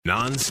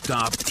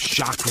Non-stop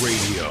shock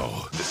radio.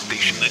 The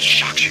station that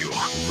shocks you.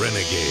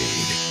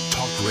 Renegade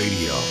Talk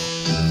Radio.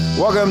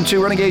 Welcome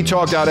to Renegade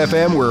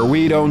Talk.fm, where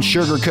we don't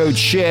sugarcoat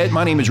shit.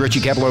 My name is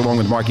Richie Kepler, along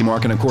with Marky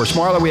Mark, and of course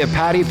Marla. We have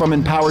Patti from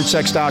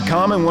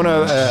EmpoweredSex.com and one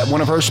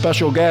of her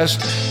special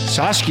guests,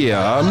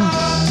 Saskia.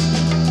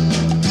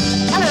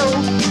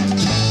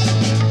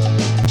 Hello.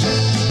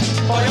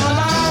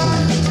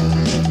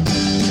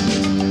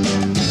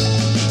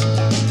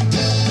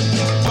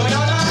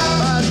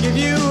 I'll give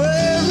you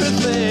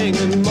everything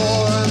and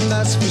more, and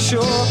that's for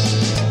sure.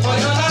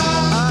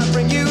 I'll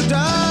bring you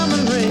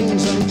diamond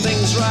rings and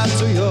things right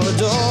to your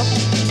door.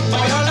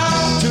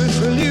 To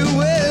thrill you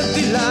with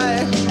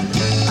delight,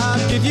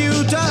 I'll give you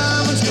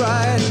diamonds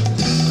bright,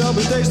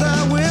 double days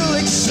that will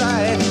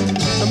excite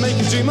and make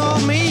you dream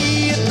of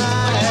me at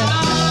night.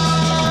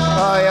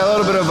 Yeah, a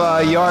little bit of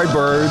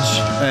Yardbirds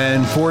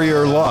and For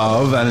Your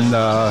Love,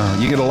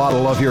 and you get a lot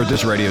of love here at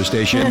this radio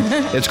station.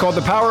 It's called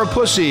The Power of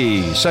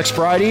Pussy, Sex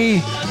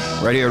Friday,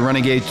 radio at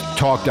Renegade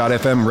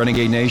Talk.fm,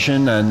 Renegade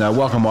Nation, and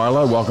welcome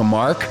Marla, welcome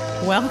Mark.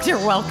 Well, you're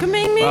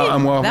welcoming me?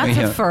 I'm welcoming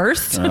That's you. a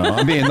first.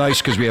 I'm being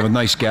nice because we have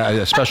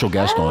a special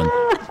guest on.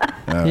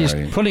 He's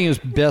Right. putting his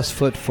best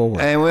foot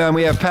forward. And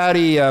we have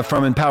Patti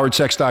from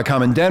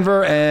EmpoweredSex.com in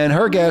Denver, and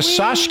her guest,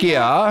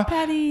 Saskia.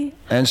 Patti.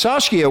 And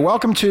Saskia,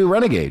 welcome to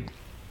Renegade.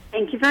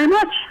 Thank you very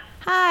much.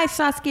 Hi,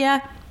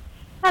 Saskia.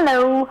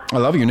 Hello. I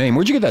love your name.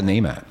 Where'd you get that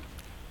name at?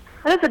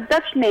 That is a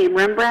Dutch name.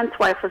 Rembrandt's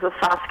wife was a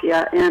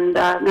Saskia, and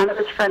none of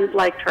his friends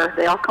liked her.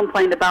 They all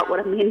complained about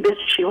what a mean bitch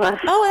she was.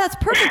 Oh, that's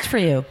perfect for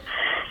you.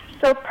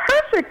 So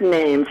perfect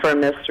name for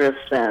Mistress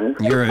then.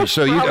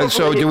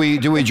 So do we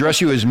address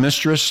you as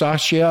Mistress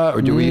Saskia,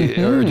 or do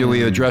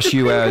we address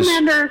you as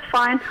Commander is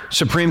fine.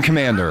 Supreme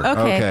Commander?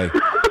 Okay.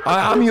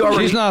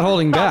 She's not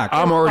holding back.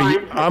 I'm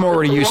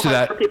already used to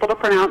that. For people to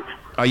pronounce.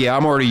 Yeah,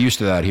 I'm already used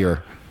to that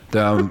here.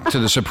 To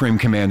the Supreme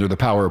Commander, the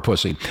power of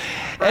pussy.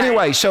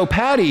 Anyway, so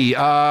Patti,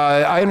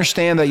 I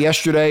understand that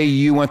yesterday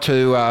you went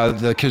to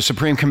the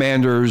Supreme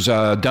Commander's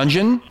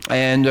dungeon,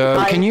 and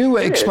can you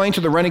explain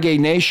to the Renegade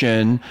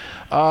Nation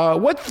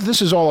what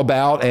this is all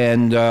about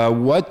and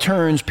what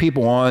turns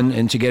people on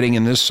into getting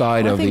in this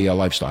side of the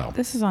lifestyle?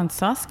 This is on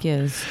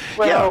Saskia's.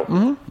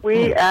 Well,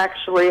 we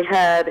actually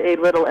had a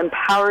little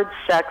empowered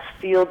sex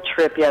field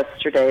trip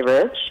yesterday,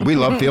 Rich. We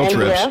love field And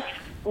trips. Yes,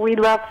 we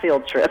love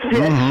field trips.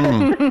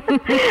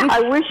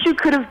 I wish you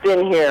could have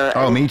been here.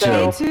 Oh, And me too.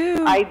 so Me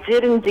too. I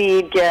did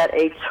indeed get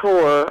a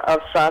tour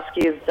of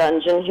Saskia's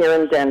dungeon here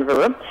in Denver.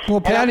 Well, And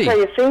I'll Patti. tell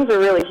you, things are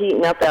really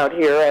heating up out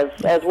here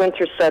as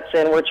winter sets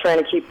in. We're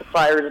trying to keep the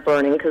fires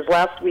burning, because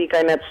last week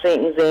I met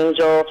Satan's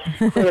Angel,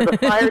 who has the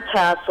fire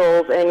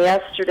tassels, and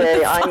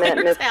yesterday I met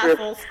Fire Mistress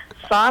tassels.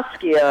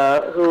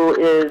 Saskia, who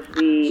is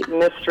the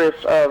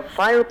mistress of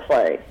fire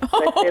play. Did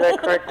I say that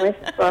correctly,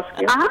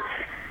 Saskia? Uh-huh.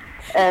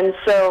 And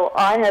so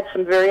I had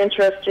some very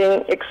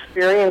interesting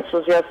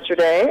experiences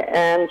yesterday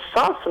and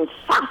saw some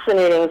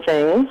fascinating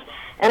things.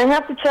 And I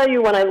have to tell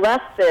you, when I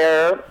left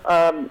there,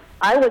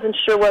 I wasn't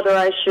sure whether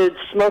I should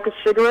smoke a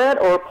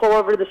cigarette or pull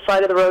over to the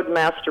side of the road and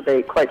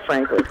masturbate, quite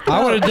frankly.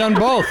 I would have done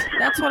both.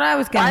 That's what I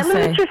was going Why to say.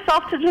 limit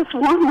yourself to just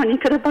one when you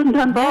could have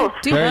done both?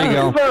 Do There you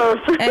both. go.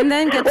 Both. And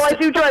then get well, I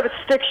do drive a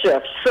stick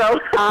shift, so...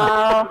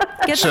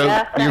 Get So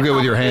you're good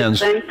with your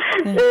hands. It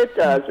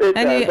does. It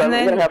And does. you- and I'm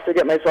then- going to have to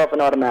get myself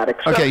an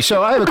automatic. Okay,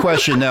 so I have a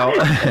question now,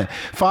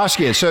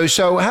 Saskia.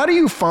 So how do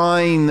you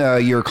find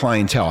your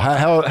clientele?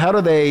 How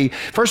do they?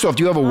 First off,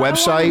 do you have a wanna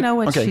website? know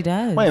what Okay. she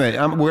does. Wait a minute,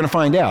 we're going to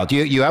find out. Do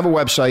you have a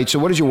website? So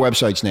what is your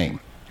website's name?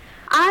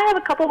 I have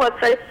a couple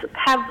websites.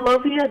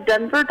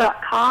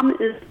 PavloviaDenver.com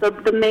is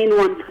the main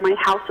one for my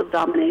House of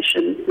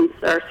Domination, since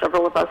there are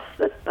several of us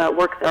that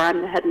work there.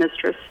 I'm the head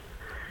mistress.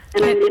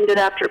 And I named it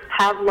after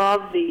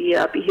Pavlov,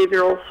 the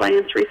behavioral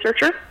science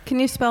researcher. Can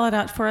you spell it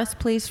out for us,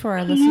 please, for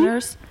our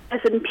listeners? As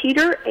in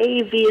Peter,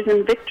 A, V as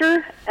in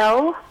Victor,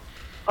 L,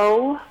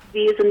 O,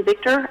 V as in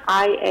Victor,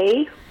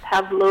 I-A,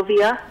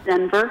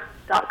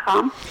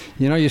 PavloviaDenver.com.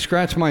 You know, you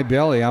scratch my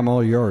belly, I'm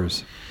all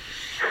yours.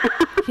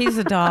 He's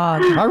a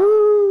dog.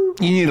 You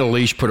need a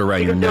leash put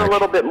around I your can do a neck.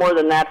 little bit more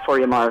than that for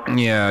you, Mark.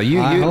 Yeah,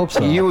 I hope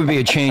so. You would be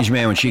a changed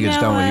man when she gets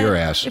You know done with what? your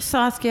ass.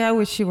 Saskia, I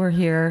wish you were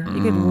here.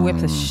 You could whip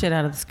the shit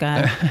out of this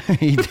guy.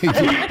 He'd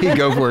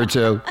go for it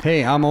too.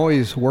 Hey, I'm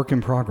always work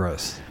in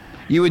progress.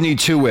 You would need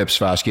two whips,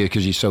 Saskia,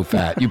 because you're so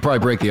fat. You'd probably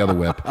break the other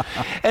whip.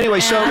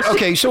 Anyway, so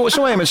wait a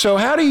minute. So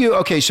how do you?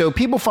 Okay, so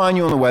people find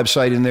you on the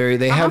website, and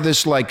they have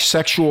this like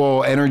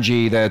sexual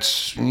energy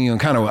that's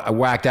kind of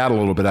whacked out a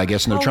little bit, I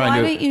guess, and they're trying why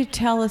to. don't you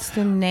tell us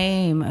the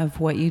name of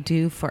what you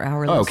do for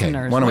our Okay,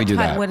 listeners? why don't we do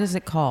that? What is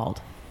it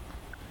called?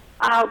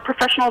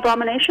 Professional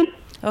Domination.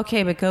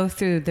 Okay, but go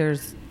through.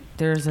 There's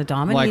a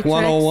dominatrix. Like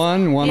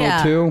 101,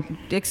 102?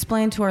 Yeah.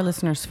 Explain to our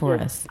listeners for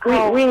us.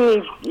 We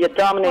need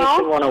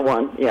Domination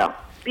 101, yeah.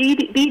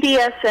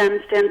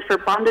 BDSM stands for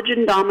Bondage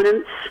and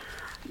Dominance,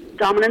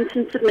 Dominance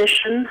and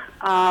Submission,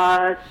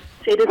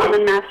 Sadism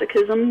and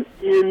Masochism,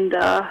 and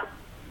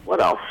what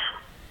else?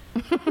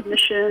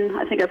 Submission,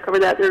 I think I've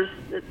covered that.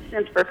 It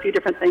stands for a few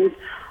different things.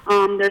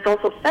 There's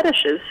also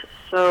fetishes.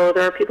 So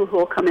there are people who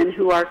will come in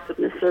who are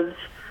submissives,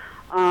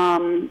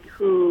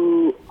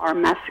 who are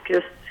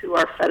masochists, who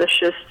are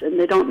fetishists, and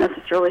they don't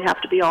necessarily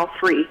have to be all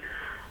three.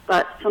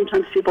 But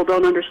sometimes people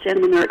don't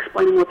understand when they're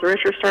explaining what their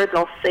interest are.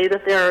 They'll say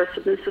that they are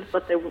submissive,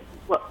 but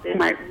what they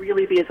might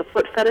really be is a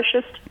foot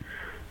fetishist.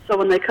 So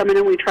when they come in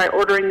and we try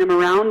ordering them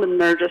around and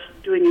they're just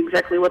doing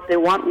exactly what they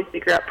want, we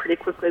figure out pretty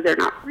quickly they're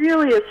not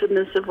really a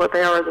submissive. What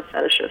they are is a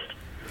fetishist.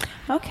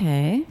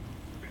 Okay.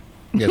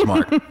 Yes,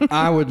 Mark.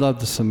 I would love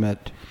to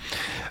submit.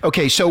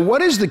 Okay, so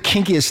what is the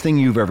kinkiest thing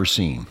you've ever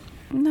seen?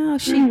 No,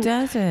 she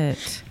does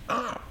it.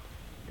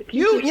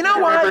 You know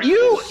what?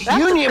 You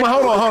need.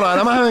 Well, hold on.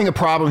 I'm having a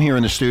problem here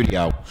in the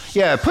studio.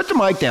 Yeah, put the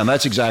mic down.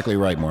 That's exactly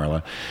right,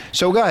 Marla.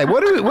 So, Guy,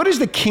 what is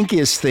the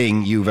kinkiest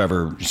thing you've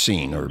ever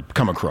seen or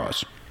come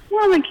across?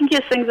 One of the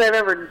kinkiest things I've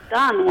ever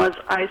done was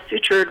I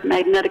sutured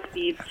magnetic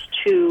beads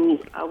to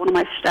one of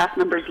my staff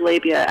members'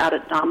 labia out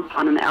at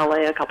DomCon in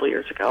LA a couple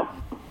years ago.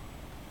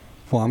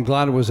 Well, I'm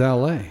glad it was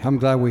L.A. I'm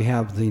glad we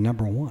have the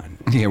number one.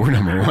 Yeah, we're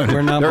number one.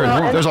 We're number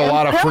one. There's a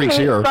lot of freaks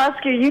here.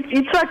 Saskia,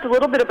 you talked a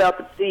little bit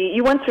about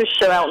you went to a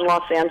show out in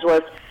Los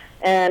Angeles,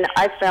 and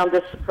I found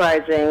this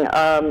surprising.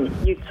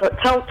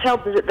 Tell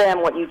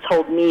them what you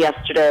told me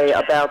yesterday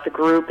about the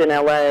group in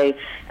L.A.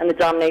 and the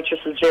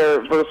dominatrixes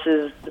there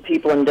versus the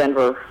people in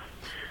Denver.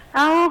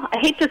 Oh, I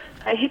hate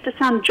to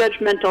sound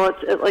judgmental.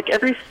 It's like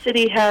every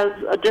city has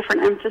a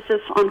different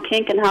emphasis on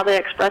kink and how they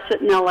express it.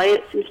 In LA,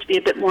 it seems to be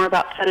a bit more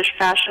about fetish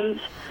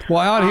fashions. Well,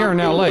 out here in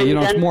LA,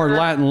 it's more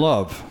Latin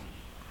love.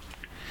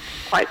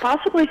 Quite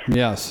possibly.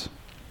 Yes.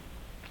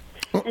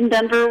 In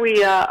Denver,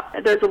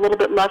 there's a little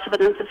bit less of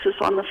an emphasis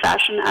on the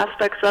fashion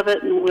aspects of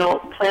it, and we'll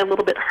play a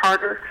little bit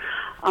harder.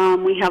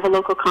 We have a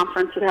local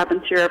conference that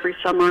happens here every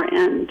summer,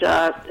 and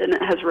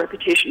it has a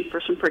reputation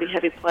for some pretty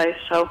heavy play.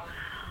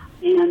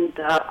 And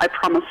I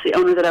promised the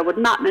owner that I would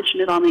not mention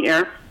it on the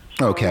air.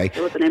 So Okay. I don't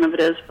know what the name of it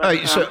is.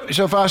 But,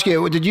 so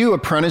Saskia, did you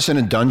apprentice in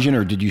a dungeon,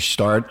 or did you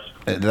start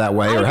that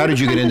way, or how did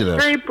you get into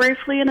this? Very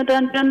briefly in a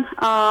dungeon.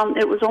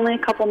 It was only a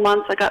couple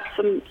months. I got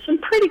some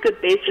pretty good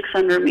basics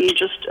under me,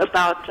 just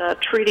about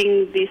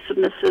treating the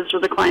submissives or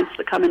the clients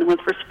that come in with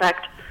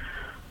respect.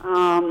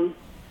 Not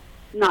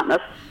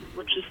necessarily,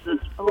 which is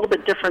a little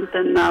bit different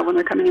than when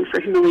they're coming in for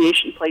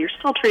humiliation play. You're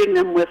still treating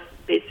them with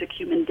basic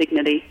human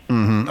dignity.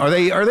 Mm-hmm.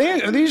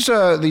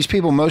 Are these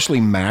people mostly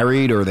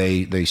married, or are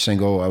they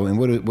single? I mean,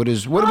 what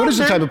is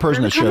the type of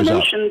person that shows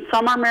up?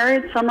 Some are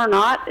married, some are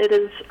not. It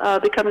is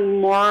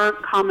becoming more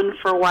common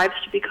for wives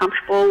to be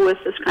comfortable with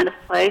this kind of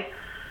play.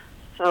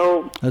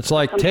 So it's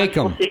like take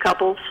them. We'll see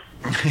couples.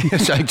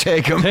 It's like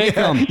take them. Take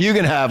them. You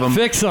can have them.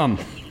 Fix them.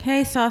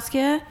 Hey,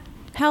 Saskia,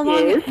 how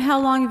Yes?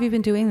 long have you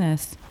been doing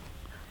this?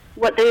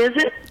 What day is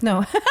it?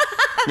 No.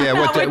 Yeah,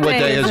 what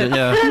day is it?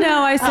 Yeah.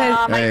 No, I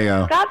said. There you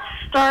go. I got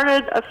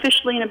started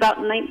officially in about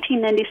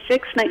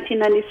 1996,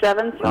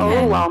 1997, so a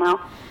little while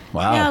now.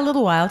 Wow. Yeah, a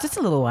little while, just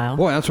a little while.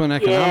 Boy, that's when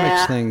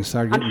economics things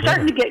started getting I'm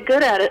starting better. to get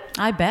good at it.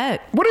 I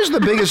bet. What is the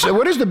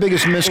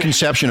biggest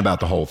misconception about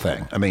the whole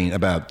thing? I mean,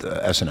 about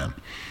S&M.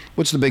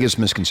 What's the biggest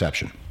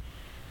misconception?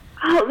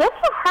 Oh, that's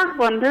a hard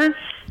one. There's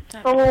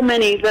so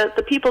many.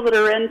 The people that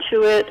are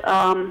into it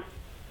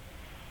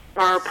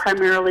are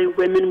primarily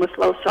women with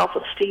low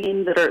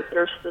self-esteem they're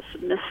the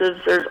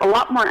submissives. There's a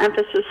lot more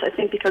emphasis, I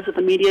think, because of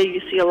the media. You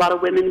see a lot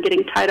of women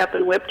getting tied up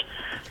and whipped.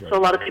 So a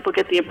lot of people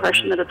get the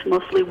impression that it's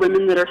mostly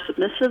women that are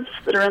submissives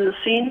that are in the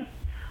scene,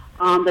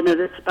 than that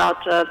it's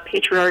about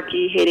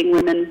patriarchy, hating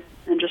women,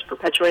 and just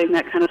perpetuating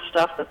that kind of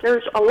stuff. But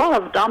there's a lot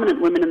of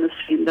dominant women in the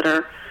scene that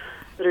are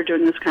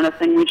doing this kind of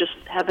thing. We just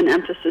have an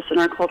emphasis in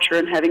our culture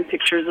in having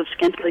pictures of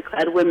scantily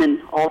clad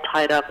women all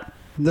tied up.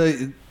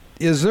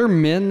 Is there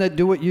men that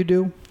do what you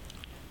do?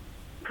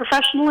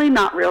 Professionally,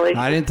 not really.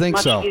 I didn't think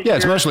so. Yeah,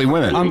 it's mostly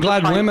women. I'm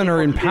glad women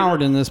are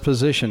empowered in this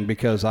position,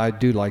 because I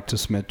do like to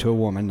submit to a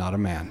woman, not a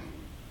man.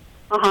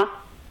 Uh-huh.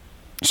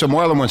 So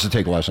Marlon wants to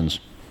take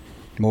lessons.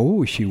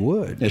 Oh, she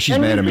would. Yeah, she's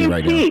mad at me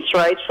right now. Teach,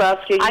 right,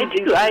 Saskia? I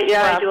do.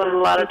 I do a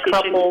lot of teaching.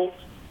 Couples.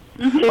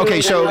 Okay,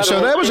 so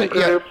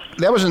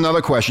that was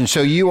another question.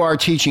 So you are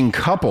teaching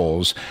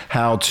couples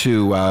how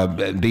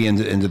to be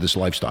into this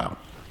lifestyle.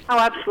 Oh,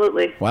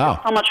 absolutely. Wow.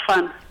 It's so much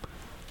fun.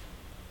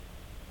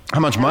 How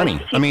much money?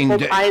 I mean,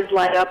 people's eyes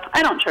light up.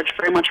 I don't charge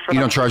very much for them.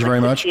 You don't charge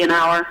very much? $50 an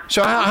hour.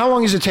 So how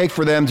long does it take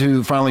for them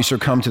to finally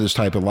succumb to this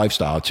type of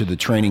lifestyle, to the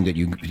training that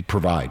you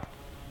provide?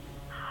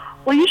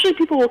 Well, usually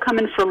people will come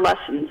in for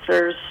lessons.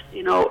 There's,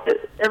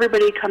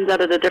 everybody comes at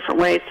it a different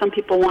way. Some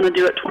people want to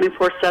do it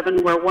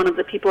 24/7, where one of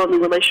the people in the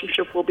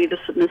relationship will be the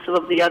submissive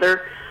of the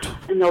other,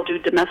 and they'll do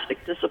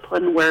domestic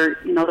discipline where,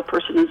 the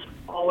person is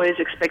always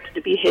expected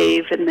to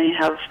behave, and they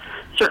have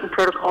certain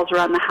protocols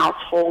around the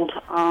household.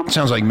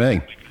 Sounds like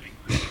me.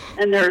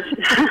 And there's,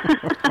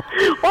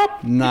 well,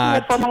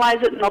 Not. people will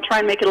formalize it, and they'll try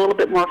and make it a little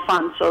bit more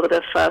fun, so that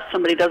if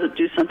somebody doesn't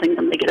do something,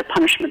 then they get a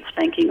punishment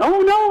spanking. Oh,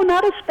 no,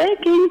 not a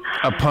spanking.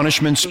 A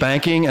punishment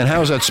spanking? And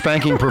how is that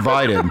spanking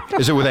provided?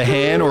 Is it with a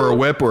hand or a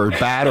whip or a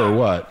bat or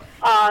what?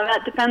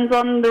 That depends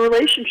on the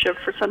relationship.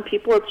 For some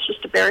people, it's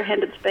just a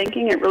barehanded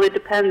spanking. It really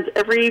depends.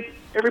 Every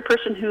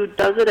person who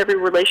does it, every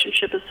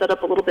relationship is set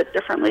up a little bit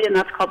differently, and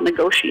that's called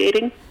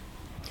negotiating.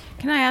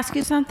 Can I ask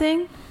you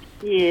something?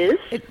 Yes.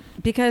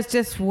 Because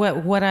just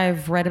what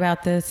I've read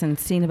about this and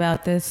seen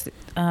about this,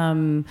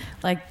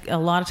 like a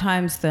lot of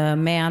times the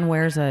man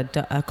wears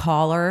a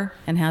collar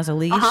and has a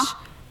leash.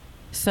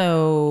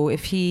 So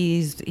if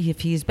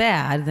he's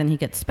bad, then he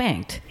gets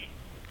spanked.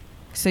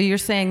 So you're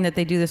saying that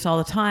they do this all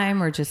the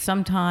time, or just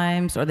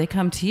sometimes, or they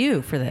come to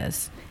you for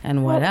this,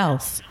 and what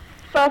else?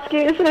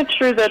 Saskia, isn't it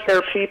true that there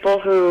are people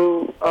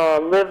who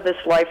live this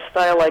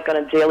lifestyle like on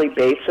a daily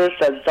basis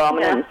as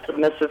dominant and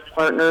submissive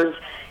partners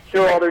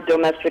through all their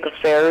domestic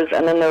affairs,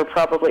 and then there are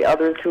probably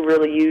others who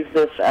really use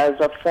this as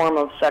a form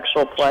of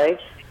sexual play?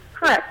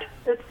 Correct.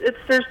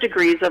 There's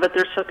degrees of it.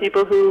 There's some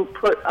people who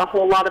put a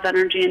whole lot of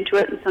energy into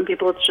it, and some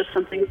people it's just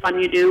something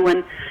fun you do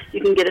when you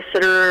can get a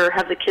sitter or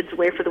have the kids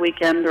away for the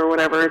weekend or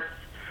whatever.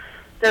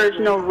 There's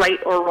no right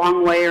or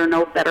wrong way or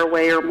no better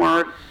way or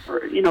more.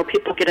 Or,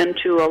 people get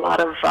into a lot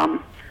of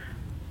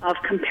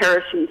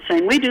comparison,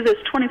 saying we do this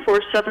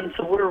 24/7,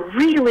 so we're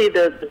really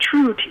the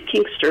true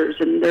kinksters.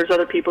 And there's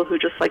other people who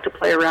just like to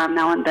play around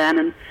now and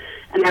then,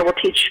 and I will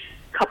teach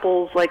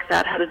couples like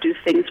that how to do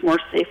things more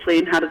safely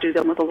and how to do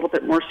them with a little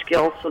bit more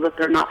skill so that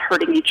they're not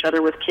hurting each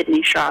other with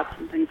kidney shots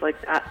and things like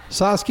that.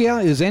 Saskia,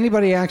 has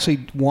anybody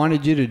actually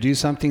wanted you to do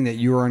something that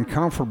you were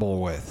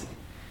uncomfortable with?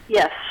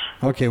 Yes.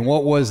 Okay,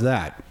 what was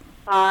that?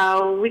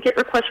 We get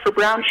requests for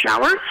brown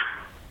showers.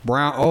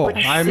 Brown? Oh,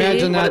 I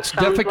imagine that's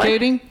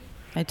defecating? Like.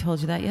 I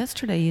told you that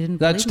yesterday. You didn't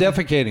That's believe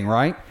defecating,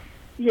 right?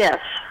 Yes.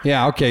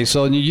 Yeah, okay,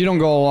 so you don't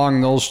go along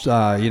those,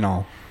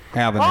 avenues.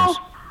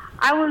 Well,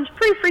 I was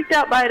pretty freaked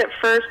out by it at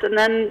first, and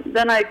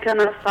then I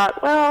kind of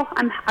thought, well,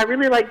 I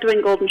really like doing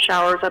golden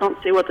showers. I don't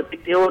see what the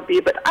big deal would be,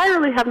 but I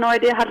really have no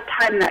idea how to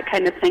time that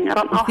kind of thing. I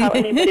don't know how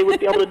anybody would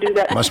be able to do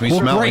that. Must be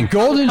smelling. Great.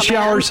 Golden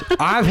showers,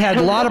 I've had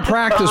a lot of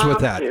practice with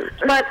that.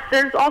 But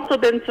there's also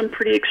been some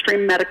pretty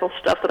extreme medical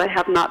stuff that I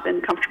have not been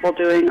comfortable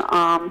doing,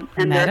 and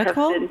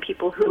medical? There have been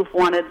people who've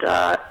wanted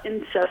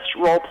incest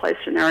role play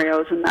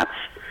scenarios, and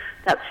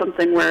that's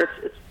something where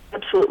it's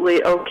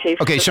absolutely okay.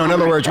 Okay, so in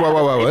other words,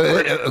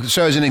 whoa.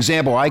 So as an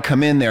example, I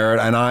come in there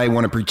and I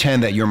want to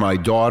pretend that you're my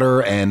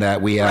daughter and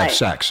that we have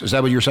sex. Is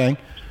that what you're saying?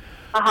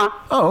 Oh,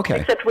 okay.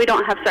 Except we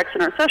don't have sex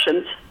in our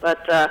sessions,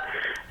 but,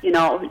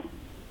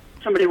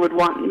 somebody would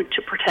want me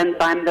to pretend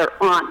that I'm their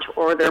aunt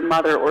or their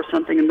mother or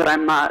something, and that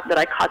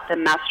I caught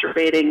them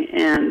masturbating,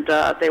 and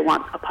they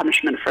want a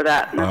punishment for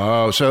that.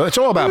 Oh, so it's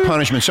all about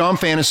punishment. So I'm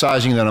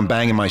fantasizing that I'm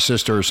banging my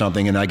sister or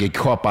something, and I get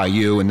caught by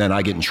you, and then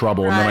I get in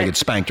trouble, and then I get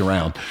spanked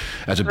around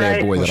as a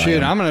bad boy that I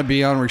am. I'm going to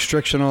be on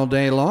restriction all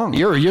day long.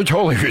 You're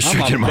totally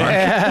restricted, Mark.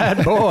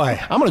 Bad boy.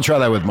 I'm going to try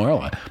that with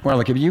Marla.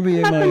 Marla, can you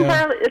be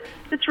my...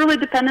 It's really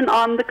dependent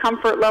on the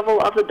comfort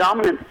level of the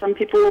dominant. Some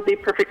people will be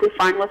perfectly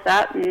fine with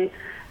that, and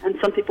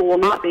some people will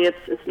not be.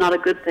 It's not a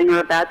good thing or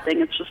a bad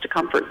thing. It's just a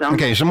comfort zone.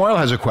 Okay, so Marla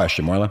has a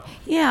question. Marla?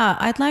 Yeah,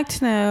 I'd like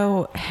to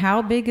know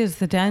how big is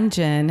the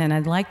dungeon, and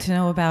I'd like to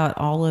know about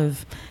all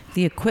of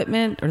the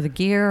equipment or the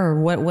gear or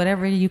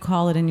whatever you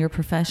call it in your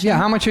profession. Yeah,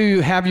 how much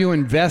have you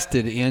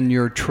invested in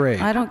your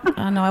trade? I don't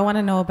know. I want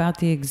to know about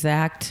the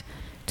exact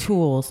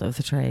tools of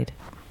the trade.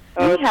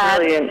 Oh, it's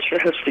really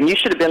interesting. You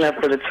should have been there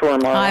for the tour,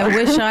 Marla. I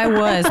wish I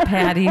was,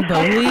 Patti.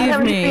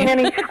 Believe me.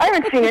 I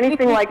haven't seen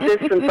anything like this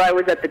since I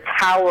was at the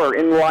Tower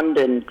in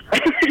London.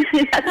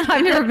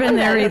 I've never been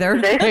there either.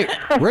 Hey,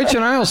 Rich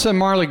and I will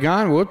send Marla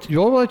gone.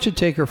 We'll let you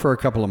take her for a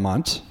couple of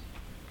months.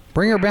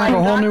 Bring her back a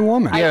whole new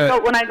woman.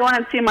 When I go in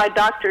and see my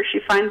doctor,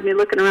 she finds me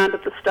looking around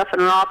at the stuff in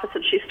her office,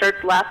 and she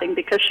starts laughing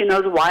because she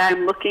knows why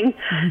I'm looking.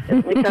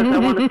 It's because I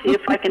want to see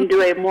if I can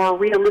do a more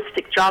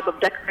realistic job of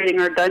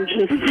decorating our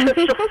dungeon.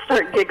 She'll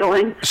start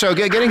giggling. So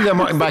getting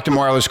back to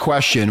Marla's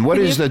question, what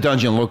does the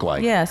dungeon look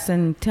like? Yes,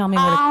 and tell me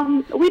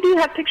what we do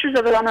have pictures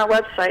of it on our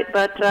website,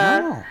 but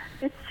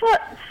it's...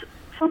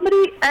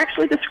 Somebody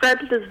actually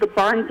described it as the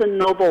Barnes &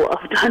 Noble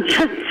of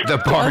dungeons. The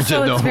Barnes &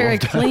 Noble. So it's very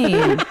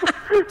clean.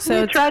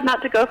 So we tried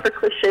not to go for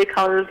cliche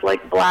colors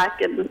like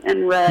black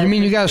and red. You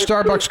mean you got a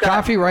Starbucks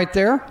coffee right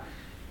there?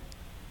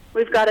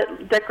 We've got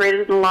it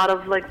decorated in a lot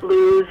of like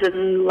blues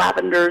and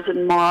lavenders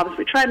and mauves.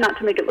 We tried not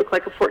to make it look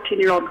like a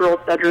 14-year-old girl's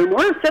bedroom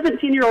or a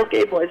 17-year-old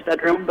gay boy's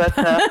bedroom, but...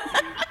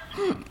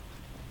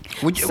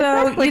 It's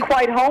actually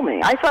quite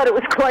homey. I thought it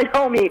was quite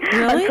homey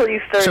until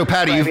you started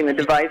describing the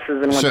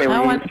devices and what they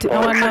were used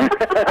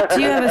for.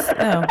 Do you have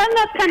And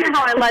that's kind of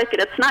how I like it.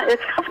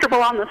 It's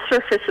comfortable on the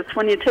surface. It's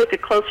when you take a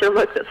closer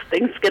look that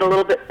things get a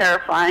little bit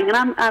terrifying,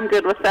 and I'm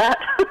good with that.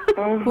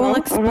 Well,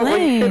 explain. Well,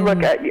 you should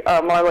look at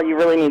Marla. You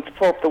really need to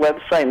pull up the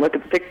website and look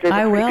at the picture.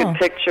 I will. Good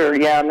picture.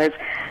 Yeah, and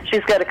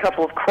she's got a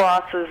couple of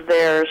crosses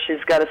there.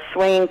 She's got a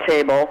swinging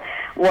table.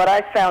 What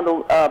I found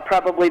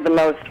probably the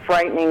most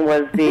frightening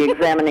was the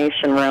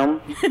examination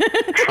room.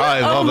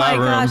 I love that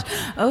room. Gosh.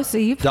 Oh, so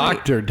you play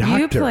Doctor.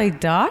 You play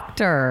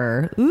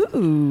doctor.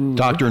 Ooh.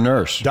 Doctor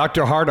Nurse.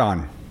 Dr.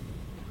 Hardon.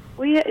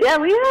 We have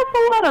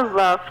a lot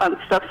of fun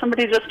stuff.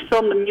 Somebody just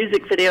filmed a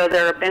music video.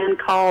 They're a band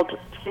called,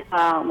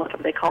 what are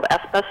they called?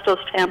 Asbestos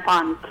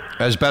Tampon.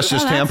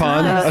 Asbestos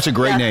Tampon? That's a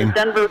great name. It's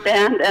a Denver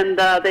band, and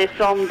they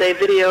filmed a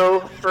video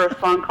for a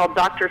song called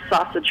Dr.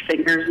 Sausage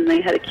Fingers, and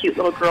they had a cute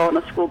little girl in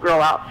a schoolgirl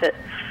outfit,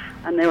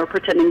 and they were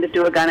pretending to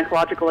do a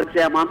gynecological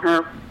exam on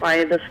her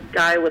by this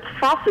guy with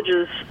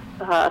sausages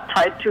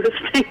tied to his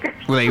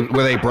fingers.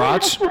 Were they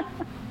brats?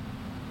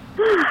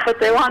 But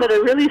they wanted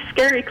a really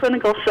scary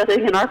clinical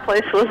setting, and our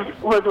place was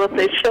what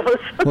they chose.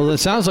 Well, it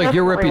sounds like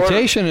your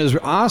reputation is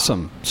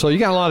awesome. So you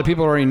got a lot of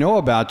people already know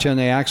about you, and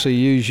they actually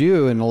use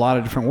you in a lot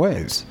of different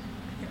ways.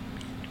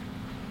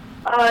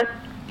 Yeah,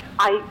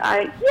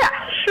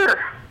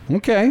 sure.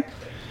 Okay.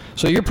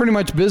 So you're pretty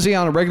much busy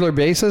on a regular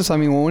basis? I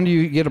mean, when do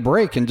you get a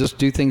break and just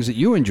do things that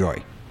you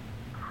enjoy?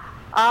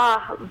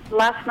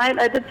 Last night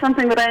I did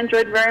something that I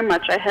enjoyed very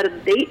much. I had a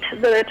date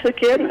that I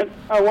took in,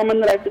 a woman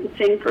that I've been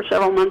seeing for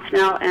several months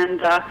now, and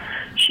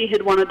she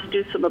had wanted to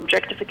do some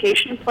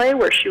objectification play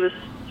where she was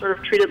sort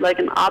of treated like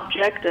an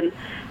object, and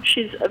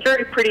she's a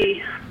very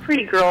pretty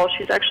girl.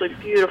 She's actually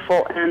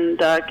beautiful and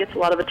gets a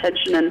lot of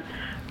attention, and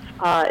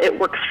it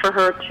works for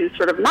her to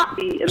sort of not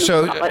be in the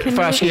spotlight.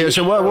 Saskia,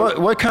 so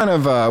what kind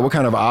of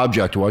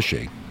object was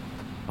she?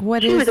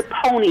 She was a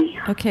pony.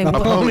 Okay. A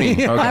pony.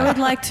 Okay. I would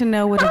like to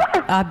know what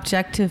an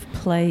objective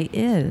play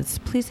is.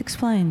 Please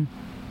explain.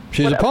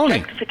 She's what a pony.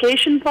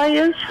 Objectification play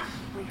is?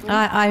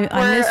 I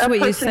missed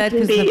what you said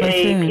because the person can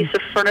be buffoon. a piece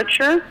of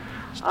furniture.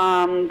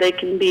 They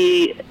can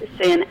be,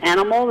 say, an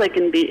animal. They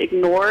can be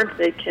ignored.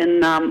 They can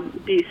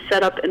be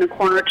set up in a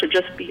corner to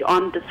just be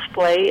on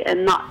display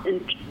and not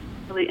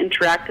really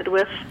interacted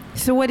with.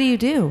 So what do you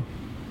do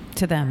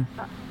to them?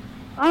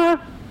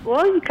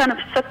 Well, you kind of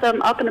set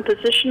them up in a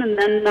position and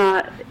then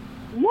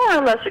more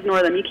or less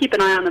ignore them. You keep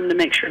an eye on them to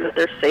make sure that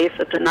they're safe,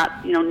 that they're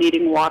not,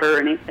 needing water or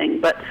anything.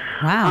 But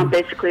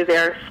basically,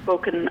 they're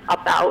spoken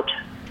about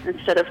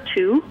instead of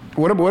to.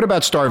 What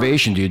about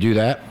starvation? Do you do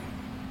that?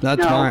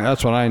 That's fine.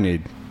 That's what I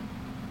need.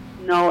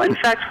 No, in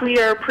fact, we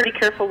are pretty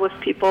careful with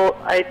people.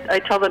 I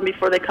tell them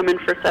before they come in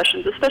for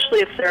sessions,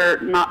 especially if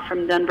they're not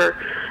from Denver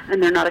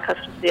and they're not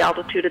accustomed to the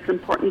altitude, it's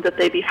important that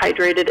they be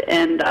hydrated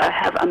and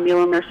have a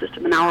meal in their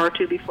system an hour or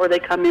two before they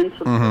come in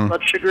so their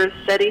blood sugar is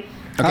steady.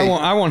 Okay.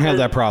 I won't have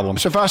that problem.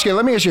 So, Saskia,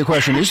 let me ask you a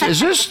question.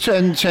 Does this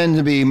tend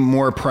to be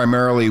more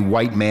primarily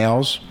white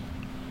males?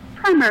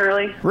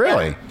 Primarily.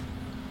 Really? Yeah.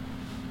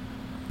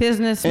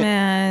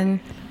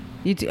 Businessman.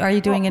 Are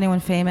you doing anyone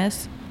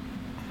famous?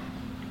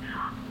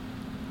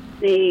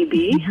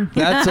 Maybe.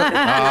 That's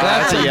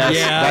a yes.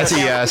 That's a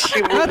yes.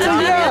 She would not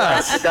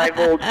have to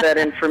divulge that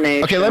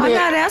information. Okay, I'm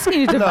not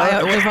asking you to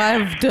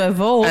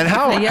divulge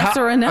a yes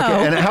or a no.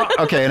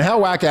 And how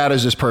whacked out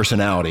is this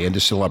personality and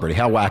this celebrity?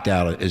 How whacked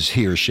out is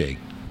he or she?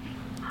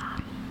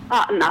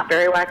 Not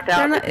very whacked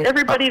out.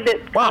 Everybody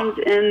that comes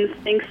in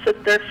thinks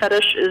that their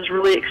fetish is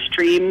really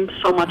extreme.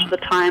 So much of the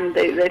time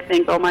they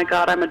think, oh my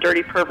God, I'm a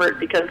dirty pervert,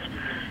 because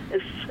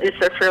if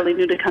they're fairly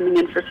new to coming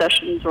in for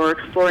sessions or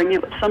exploring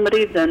it with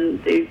somebody,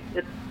 then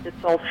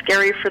it's all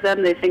scary for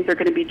them. They think they're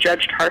going to be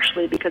judged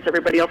harshly because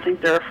everybody will think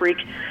they're a freak.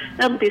 And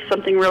it'll be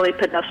something really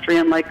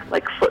pedestrian like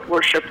foot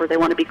worship, where they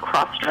want to be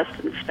cross-dressed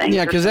and spanked.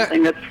 Yeah, because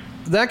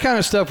that kind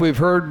of stuff we've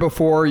heard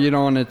before,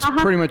 and it's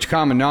pretty much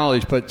common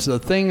knowledge. But the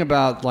thing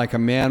about like a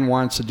man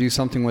wants to do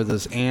something with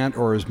his aunt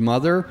or his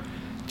mother,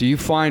 do you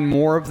find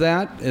more of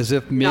that, as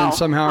if men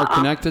somehow are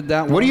connected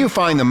that way? What do you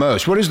find the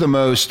most? What is the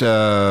most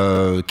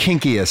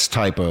kinkiest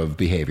type of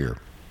behavior?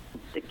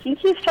 The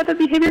kinkiest type of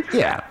behavior?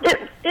 Yeah.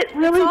 It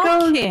really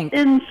goes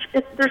in,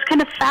 there's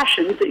kind of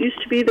fashions. It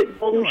used to be that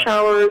golden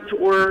showers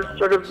were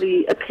sort of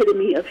the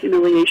epitome of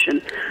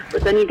humiliation.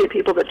 But then you get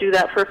people that do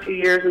that for a few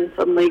years and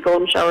suddenly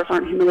golden showers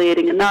aren't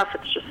humiliating enough.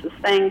 It's just this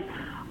thing.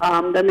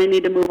 Then they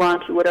need to move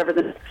on to whatever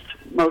the next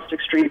most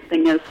extreme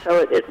thing is.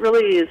 So it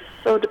really is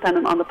so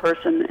dependent on the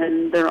person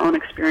and their own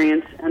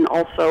experience, and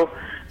also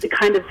the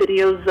kind of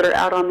videos that are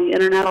out on the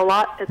internet a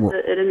lot at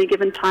any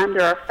given time.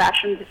 There are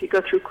fashions. If you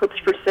go through clips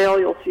for sale,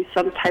 you'll see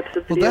some types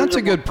of videos. Well, that's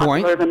a good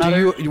point.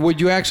 Would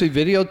you actually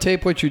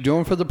videotape what you're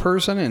doing for the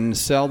person and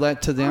sell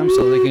that to them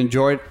so they can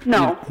enjoy it?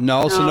 No.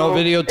 So no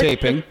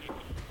videotaping.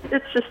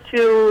 It's just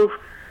too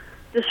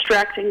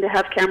distracting to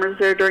have cameras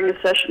there during a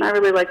session. I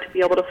really like to be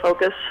able to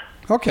focus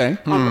on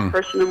the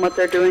person and what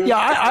they're doing. Yeah,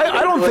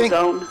 I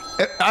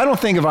don't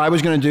think if I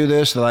was going to do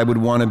this that I would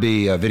want to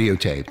be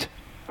videotaped.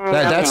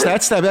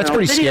 That's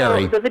pretty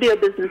scary. The video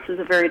business is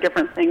a very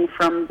different thing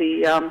from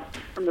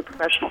the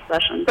professional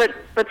session.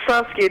 But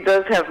Saskia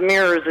does have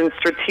mirrors in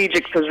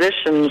strategic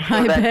positions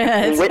so that you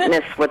can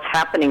witness what's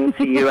happening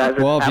to you as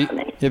it's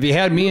happening. If you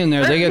had me in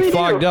there, they get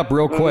fogged up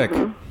real quick.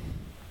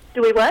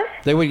 Do we what?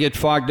 They would get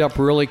fogged up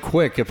really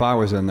quick if I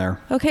was in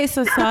there. Okay,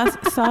 so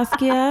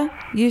Saskia,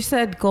 you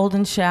said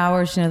golden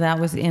showers, that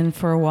was in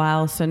for a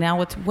while. So now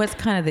what's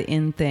kind of the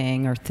in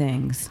thing or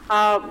things?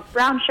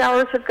 Brown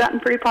showers have gotten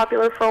pretty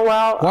popular for a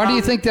while. Why do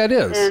you think that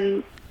is?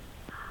 And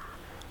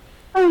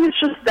I think it's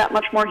just that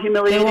much more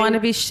humiliating. They want to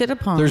be shit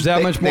upon. There's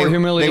that much more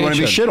humiliation. They want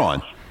to be shit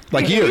on.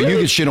 Like you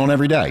get shit on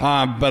every day.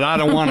 But I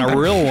don't want a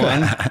real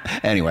one.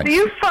 Anyway. Do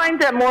you find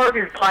that more of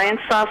your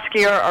clients,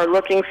 Saskia, are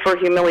looking for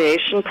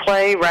humiliation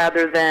play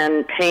rather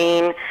than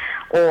pain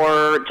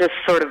or just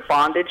sort of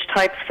bondage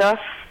type stuff?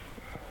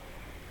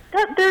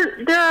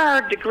 There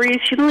are degrees.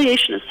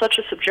 Humiliation is such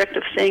a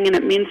subjective thing, and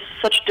it means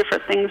such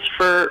different things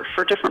for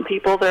different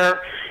people. There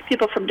are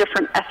people from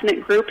different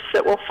ethnic groups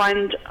that will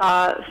find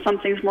some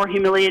things more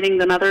humiliating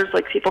than others.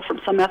 Like people from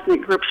some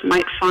ethnic groups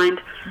might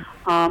find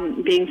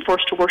being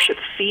forced to worship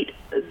feet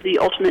the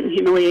ultimate in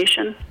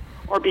humiliation,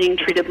 or being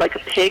treated like a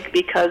pig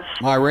because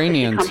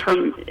Iranians.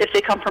 if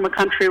they come from a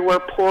country where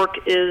pork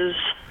is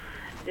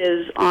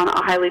on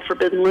a highly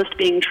forbidden list,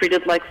 being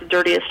treated like the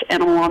dirtiest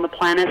animal on the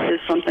planet is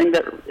something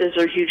that is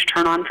a huge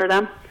turn on for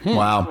them.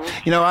 Wow.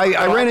 You know,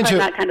 I ran into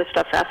that kind of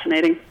stuff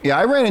fascinating. Yeah,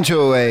 I ran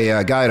into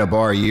a guy at a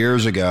bar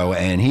years ago,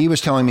 and he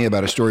was telling me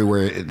about a story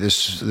where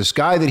this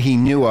guy that he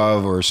knew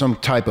of, or some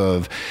type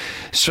of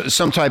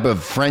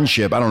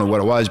friendship, I don't know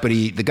what it was, but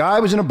the guy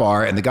was in a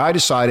bar, and the guy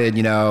decided,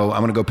 you know, I'm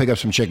going to go pick up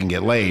some chick and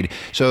get laid.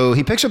 So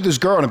he picks up this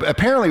girl, and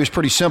apparently it was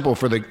pretty simple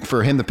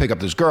for him to pick up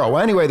this girl.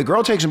 Well, anyway, the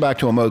girl takes him back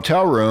to a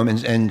motel room,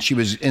 and she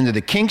was into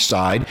the kink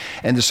side,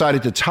 and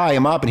decided to tie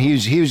him up, and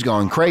he was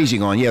going crazy,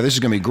 going, yeah, this is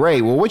going to be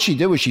great. Well, what she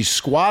did was she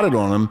squatted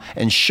on him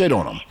and shit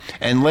on him,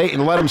 and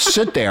let him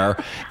sit there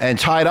and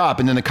tied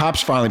up, and then the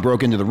cops finally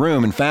broke into the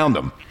room and found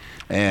him.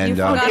 And you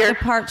forgot the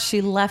part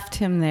she left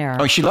him there.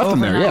 Oh, she left him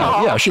there.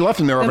 Yeah, she left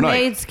him there overnight. The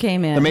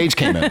maids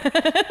came in.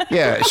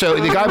 Yeah, so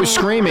the guy was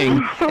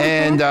screaming,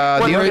 and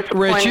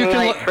Rich,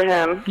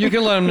 you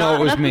can let him know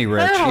it was me,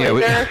 Rich. Yeah,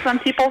 there are some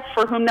people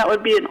for whom that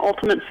would be an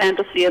ultimate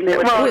fantasy, and they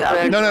would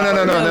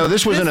No.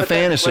 This wasn't a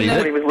fantasy.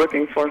 What he was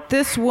looking for.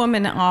 This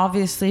woman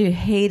obviously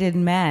hated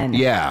men.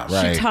 Yeah,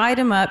 right. She tied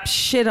him up,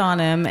 shit on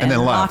him, and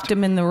then locked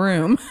him in the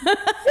room.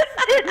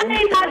 It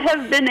may not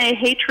have been a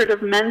hatred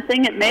of men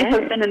thing. It may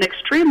have been an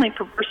extremely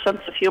perverse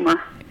sense of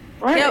humor.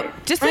 Right. Yeah,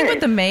 just think what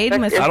the maid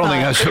must have I don't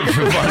think that's so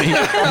funny.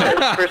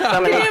 For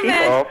so many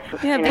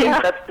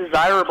people, that's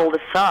desirable to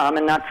some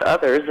and not to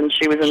others, and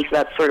she was into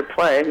that sort of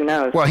play. Who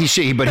knows? Well, he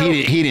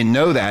didn't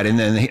know that, and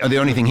then the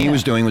only thing he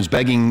was doing was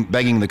begging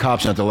the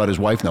cops not to let his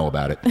wife know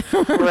about it.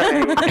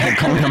 Right. And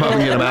calling him up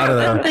and get him out of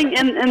there. I think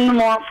in the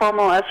more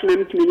formal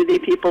S&M community,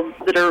 people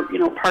that are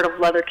part of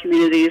leather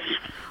communities.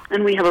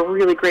 And we have a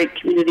really great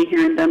community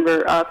here in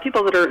Denver.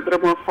 People that are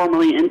more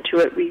formally into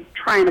it, we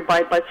try and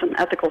abide by some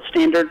ethical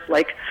standards,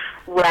 like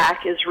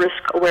RAC is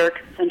risk-aware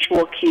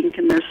consensual kink,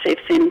 and there's safe,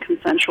 sane, and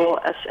consensual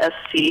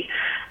SSC,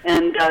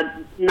 and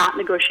not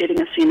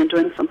negotiating a scene and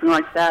doing something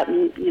like that,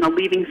 and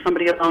leaving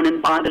somebody alone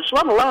in bondage,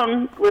 let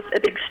alone with a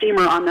big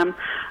steamer on them.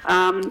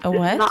 A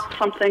what? It's not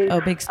something.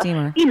 Oh, big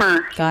steamer. A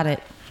steamer. Got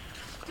it.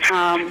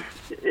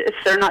 If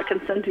they're not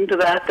consenting to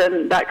that,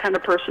 then that kind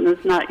of person is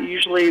not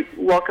usually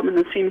welcome in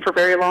the scene for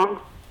very long.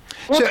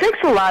 Well, it takes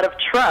a lot of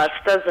trust,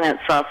 doesn't it,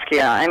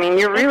 Saskia? I mean,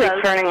 you're really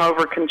turning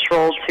over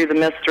control to the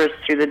mistress,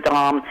 to the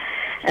dom,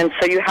 and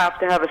so you have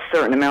to have a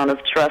certain amount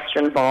of trust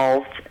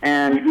involved,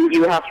 and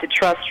you have to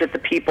trust that the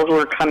people who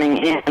are coming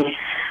in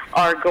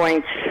are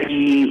going to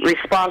be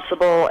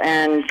responsible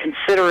and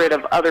considerate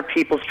of other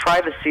people's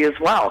privacy as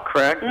well,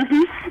 correct?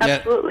 Mm-hmm.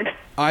 Absolutely. Yeah,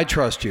 I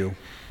trust you.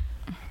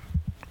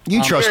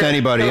 You trust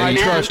anybody.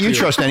 You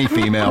trust any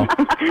female.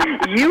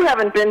 You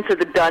haven't been to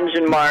the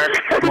dungeon, Mark.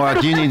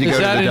 Mark, you need to go to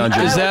the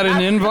dungeon. Is that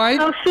an invite?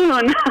 So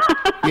soon.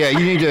 Yeah, you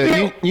need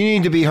to. You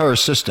need to be her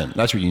assistant.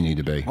 That's what you need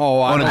to be. Oh,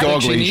 on I a think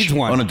dog she leash. needs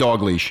one. On a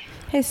dog leash.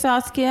 Hey,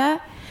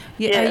 Saskia.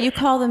 You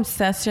call them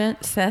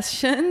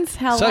sessions.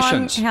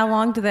 How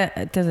long does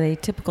a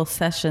typical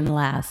session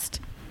last?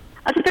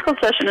 A typical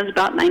session is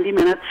about 90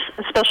 minutes,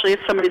 especially if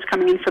somebody's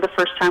coming in for the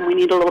first time. We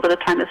need a little bit of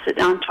time to sit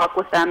down and talk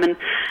with them and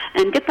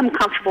get them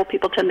comfortable.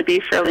 People tend to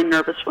be fairly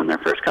nervous when they're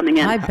first coming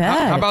in. I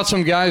bet. How about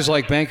some guys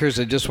like bankers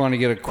that just want to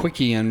get a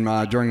quickie in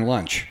during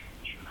lunch?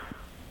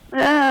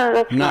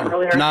 That's not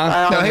really our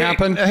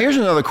style. Here's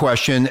another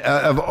question.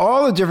 Of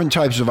all the different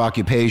types of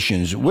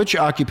occupations, which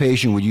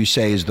occupation would you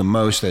say is the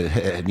most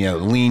that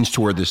leans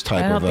toward this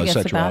type of sexuality? I don't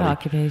think it's about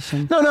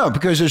occupation. No,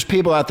 because there's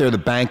people out there, the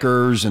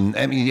bankers, and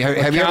I mean,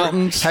 have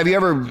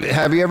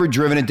you ever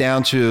driven it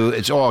down to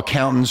it's all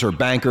accountants or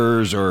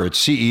bankers or it's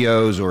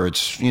CEOs or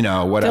it's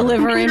whatever.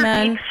 Delivery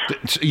men,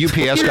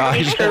 UPS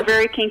guys. Geeks are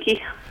very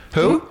kinky.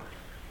 Who?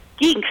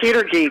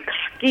 Computer geeks.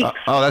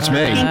 Oh, that's me.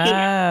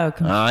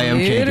 I am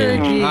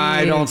kinky.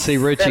 I don't see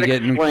Richie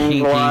getting kinky.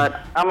 A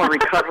lot. I'm a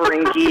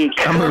recovering geek.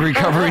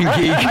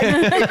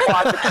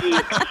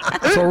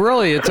 So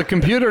really, it's the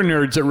computer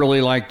nerds that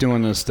really like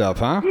doing this stuff,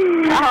 huh?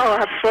 Oh,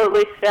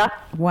 absolutely. Yeah.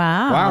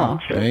 Wow.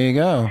 There you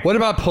go. What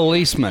about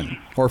policemen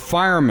or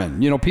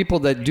firemen? People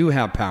that do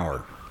have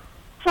power.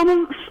 We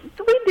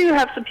do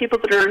have some people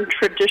that are in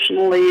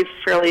traditionally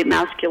fairly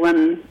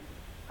masculine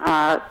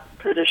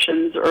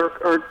positions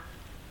or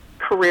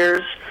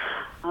careers,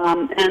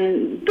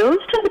 and those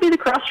tend to be the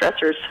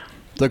cross-dressers.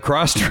 The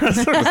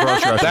cross-dressers?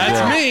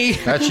 That's me.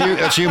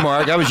 That's you,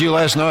 Mark. That was you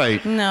last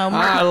night. No,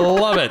 Mark. I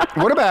love it.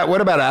 What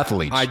about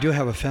athletes? I do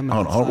have a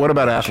feminine side. What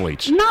about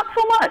athletes? Not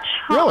so much.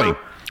 Really?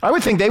 I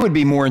would think they would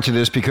be more into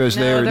this because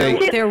they're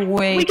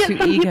way we get too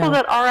some ego. people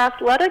that are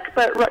athletic,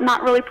 but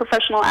not really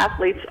professional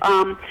athletes.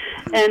 And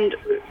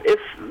if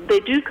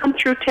they do come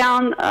through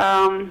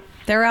town,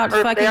 they're out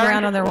or fucking they are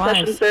around on their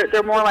wives.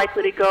 They're more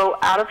likely to go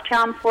out of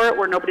town for it,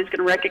 where nobody's going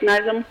to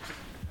recognize them.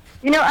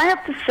 You know, I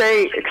have to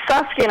say,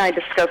 Saskia and I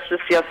discussed this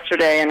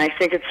yesterday, and I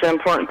think it's an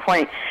important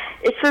point.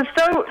 It's as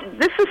though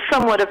this is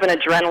somewhat of an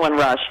adrenaline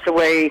rush, the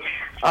way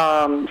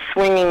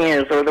swinging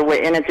is, or the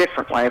way, in a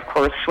different way, of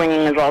course.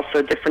 Swinging is also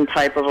a different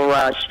type of a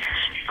rush.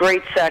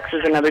 Great sex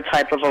is another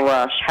type of a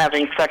rush.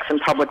 Having sex in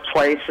public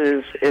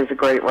places is a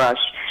great rush.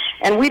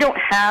 And we don't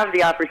have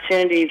the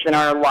opportunities in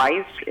our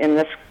life in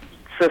this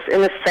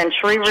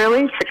century,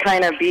 really, to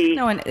kind of be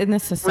in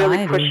this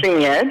society. really pushing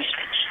the edge.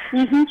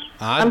 Mm-hmm.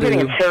 I'm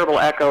getting a terrible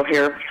echo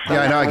here.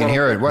 Yeah, I know. I can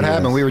hear it. What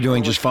happened? We were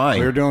doing just fine.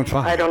 We were doing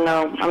fine. I don't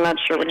know. I'm not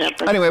sure what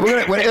happened. Anyway,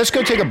 let's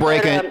go take a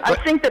break. I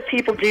think that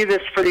people do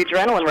this for the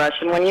adrenaline rush,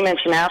 and when you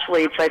mention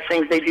athletes, I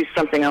think they do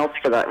something else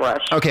for that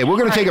rush. Okay, we're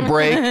going to take a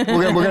break.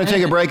 We're going to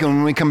take a break, and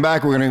when we come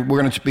back, we're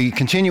going to be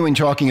continuing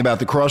talking about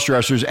the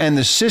cross-dressers and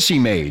the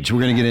sissy maids.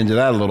 We're going to get into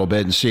that a little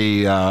bit and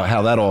see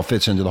how that all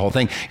fits into the whole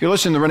thing. You're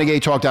listening to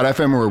Renegade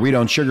Talk.fm, where we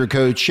don't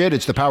sugarcoat shit.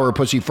 It's the Power of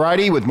Pussy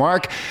Friday with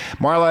Mark,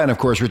 Marla, and of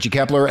course Richie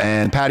Kepler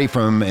and Patti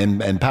from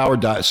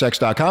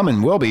empoweredsex.com,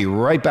 and we'll be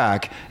right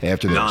back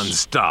after this.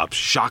 Non-stop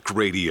shock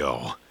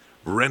radio.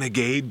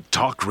 Renegade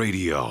Talk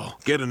Radio.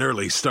 Get an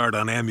early start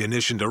on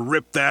ammunition to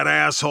rip that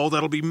asshole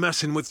that'll be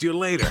messing with you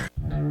later.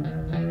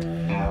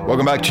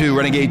 Welcome back to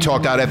Renegade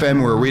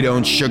Talk.fm, where we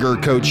don't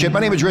sugarcoat shit.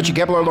 My name is Richie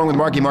Kepler, along with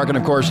Marky Mark, and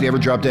of course the ever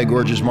drop dead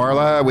gorgeous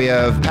Marla. We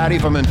have Patti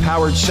from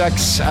Empowered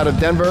Sex out of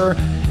Denver,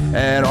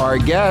 and our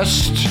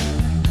guest,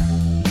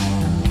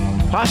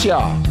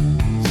 Saskia.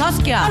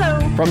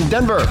 Hello. From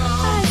Denver.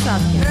 Hi,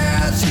 Saskia.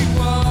 As you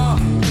are,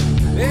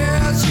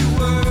 as you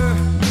were,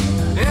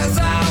 as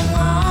I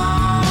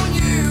want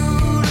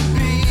you to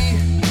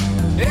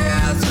be,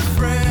 as a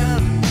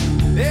friend,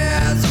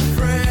 as a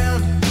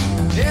friend,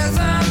 as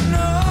I'm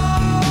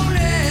known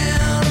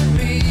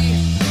enemy.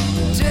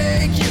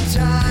 Take your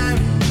time,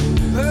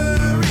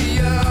 hurry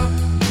up,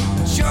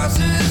 choice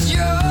is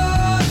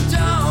yours,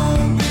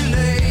 don't be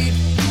late.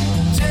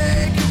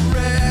 Take a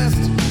rest,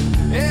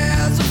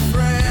 as a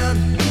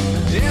friend,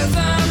 as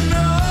I'm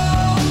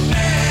known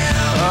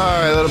enemy. All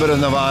right, a little bit of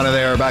Nirvana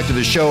there. Back to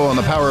the show on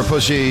the Power of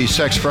Pussy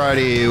Sex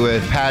Friday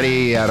with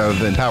Patti out of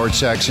Empowered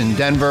Sex in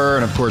Denver,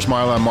 and of course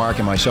Marla, Mark,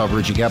 and myself,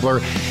 Richie Kepler.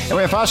 And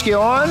we have Saskia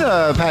on,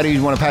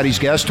 one of Patti's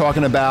guests,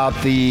 talking about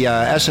the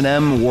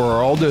S&M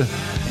world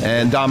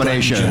and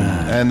domination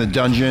and the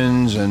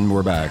dungeons, and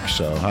we're back.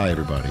 So, hi,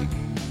 everybody.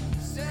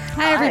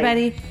 Hi,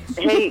 everybody.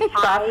 Hey,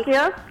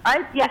 Saskia,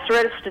 I just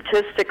read a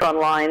statistic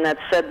online that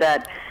said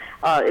that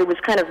it was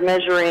kind of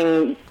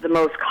measuring the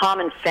most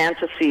common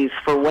fantasies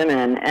for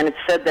women, and it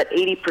said that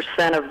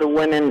 80% of the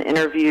women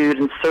interviewed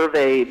and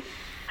surveyed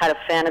had a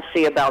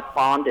fantasy about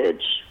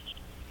bondage.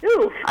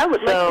 Ooh, I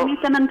would like to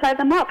meet them and tie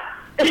them up.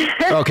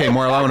 Okay,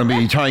 Marla, I want to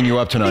be tying you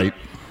up tonight.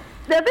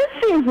 Now, this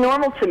seems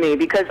normal to me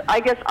because I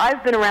guess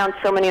I've been around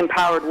so many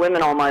empowered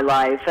women all my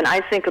life, and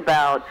I think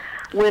about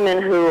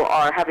women who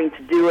are having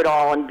to do it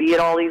all and be it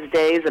all these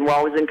days, and we're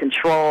always in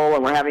control,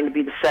 and we're having to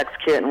be the sex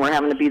kit, and we're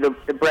having to be the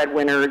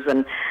breadwinners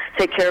and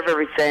take care of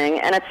everything.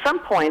 And at some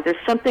point, there's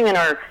something in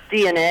our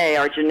DNA,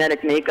 our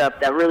genetic makeup,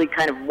 that really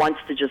kind of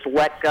wants to just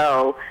let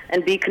go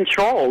and be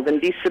controlled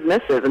and be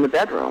submissive in the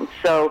bedroom.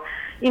 So,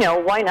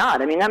 why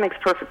not? I mean, that makes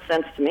perfect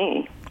sense to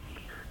me.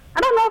 I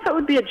don't know if it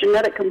would be a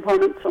genetic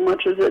component so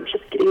much as it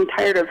just getting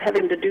tired of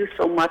having to do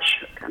so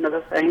much kind of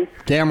a thing.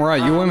 Damn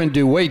right. You women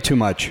do way too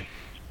much.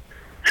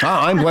 Oh,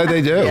 I'm glad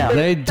they do. Yeah.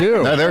 They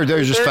do. No, they're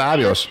just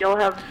fabulous. You'll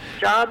have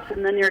jobs,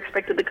 and then you're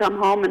expected to come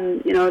home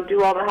and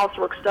do all the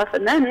housework stuff,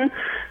 and then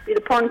be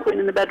the porn queen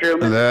in the bedroom.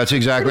 That's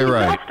exactly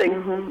right.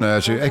 Mm-hmm.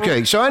 That's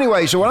okay. So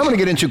anyway, what I'm going to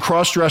get into,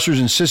 cross-dressers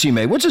and sissy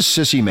maid. What's a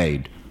sissy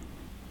maid?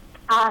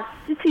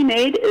 Sissy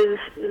maid is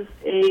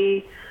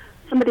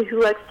somebody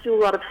who likes to do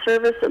a lot of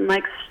service and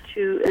likes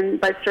to, and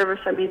by service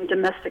I mean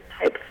domestic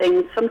type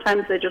things.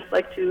 Sometimes they just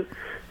like to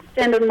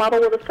stand and model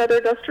with a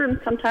feather duster, and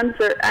sometimes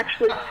they're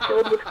actually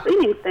skilled with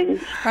cleaning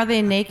things. Are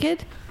they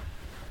naked?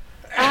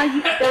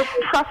 Their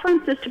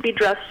preference is to be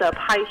dressed up,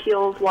 high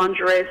heels,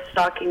 lingerie,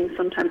 stockings,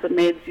 sometimes a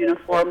maid's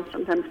uniform,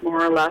 sometimes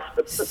more or less,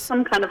 but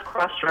some kind of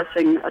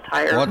cross-dressing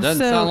attire. Well, it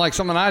doesn't sound like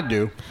something I'd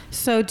do.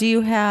 So do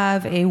you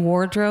have a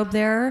wardrobe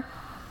there?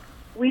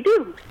 We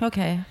do.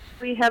 Okay.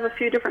 We have a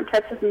few different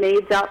types of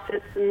maid's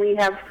outfits, and we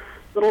have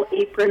little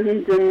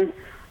aprons, and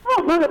I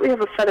don't know that we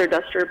have a feather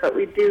duster, but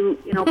we do,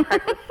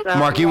 practice.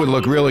 Mark, you would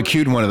look really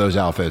cute in one of those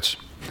outfits.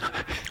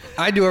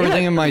 I do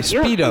everything in my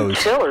Speedos. You have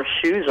some killer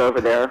shoes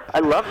over there. I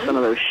love some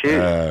of those shoes.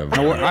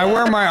 I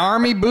wear my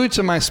army boots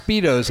and my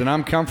Speedos, and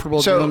I'm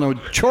comfortable doing the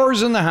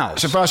chores in the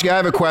house. So, Saskia, I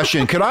have a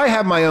question. Could I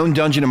have my own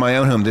dungeon in my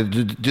own home?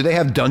 Do they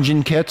have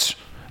dungeon kits?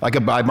 I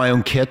could buy my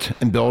own kit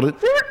and build it?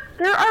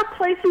 There are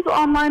places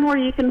online where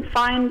you can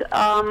find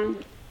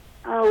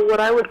what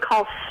I would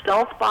call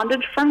stealth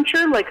bondage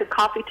furniture, like a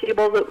coffee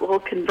table that will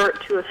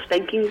convert to a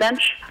spanking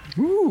bench.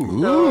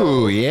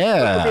 Ooh,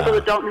 yeah. For people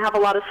that don't have a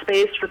lot of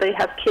space, or they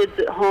have kids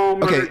at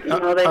home. Okay,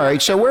 or, they all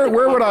right. So where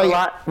would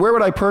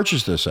I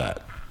purchase this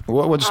at?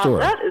 What store?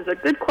 That is a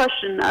good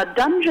question.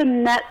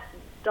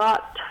 DungeonNet.com.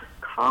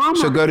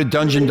 So go to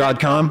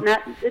dungeon.com?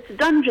 It's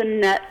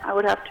DungeonNet. I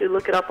would have to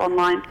look it up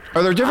online.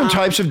 Are there different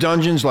types of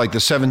dungeons, like the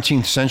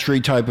 17th century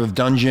type of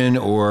dungeon,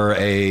 or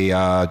a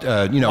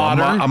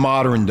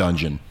modern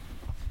dungeon?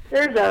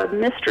 There's a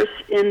mistress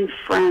in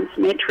France,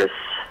 Mistress,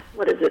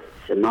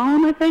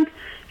 Simone, I think.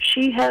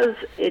 She has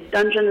a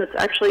dungeon that's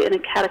actually in a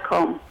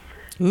catacomb.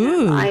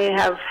 Ooh. I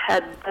have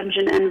had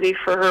dungeon envy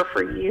for her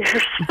for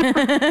years.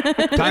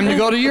 Time to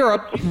go to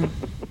Europe.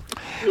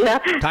 Yeah.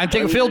 Time to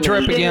take a field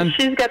trip again.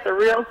 She's got the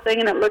real thing,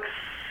 and it looks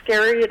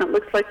scary, and it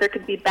looks like there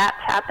could be bats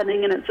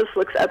happening, and it just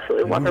looks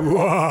absolutely wonderful.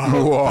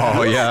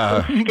 Whoa,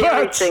 yeah.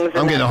 Scary things.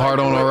 I'm getting hard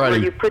on already.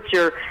 Where you put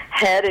your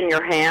head and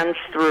your hands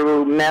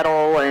through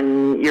metal,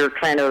 and you're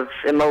kind of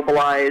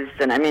immobilized,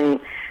 and I mean,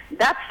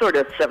 that's sort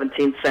of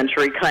 17th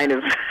century kind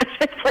of.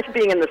 It's like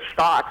being in the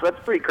stocks. That's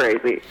pretty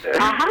crazy.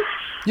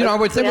 You know, I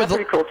would think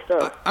pretty cool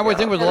stuff. I would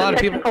think with a lot of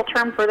people. The technical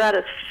term for that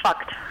is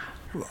fucked.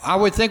 I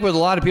would think with a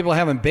lot of people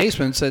having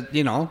basements that,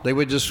 you know, they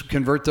would just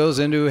convert those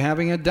into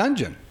having a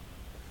dungeon.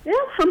 Yeah,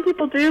 some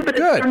people do, but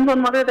Good. It depends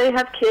on whether they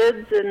have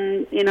kids,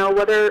 and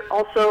whether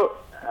also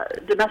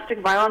domestic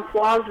violence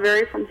laws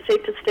vary from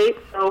state to state.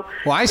 So,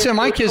 well, I send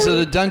my kids to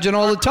the dungeon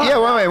all the time.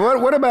 Yeah, wait.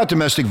 What about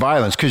domestic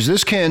violence? Because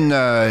this can,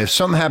 if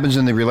something happens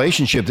in the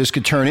relationship, this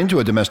could turn into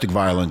a domestic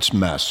violence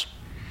mess.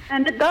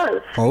 And it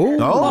does. Oh.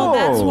 Well,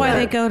 that's why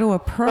they go to a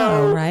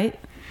pro, right?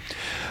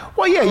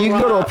 Well, yeah, you can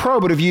go to a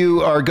pro, but if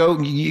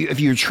if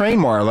you're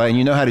trained, Marla, and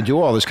you know how to do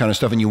all this kind of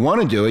stuff, and you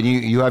want to do it,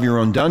 you have your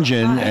own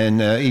dungeon,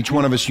 and each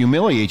one of us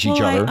humiliates each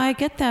other. I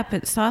get that,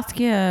 but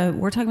Saskia,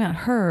 we're talking about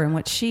her and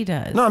what she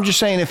does. No, I'm just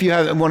saying if you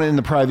have one in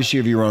the privacy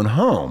of your own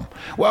home.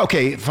 Well,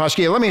 okay,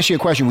 Saskia, let me ask you a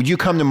question. Would you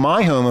come to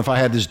my home if I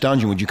had this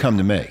dungeon? Would you come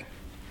to me?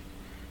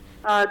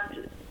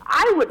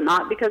 I would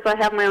not, because I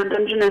have my own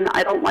dungeon, and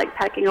I don't like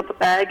packing up a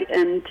bag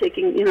and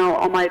taking,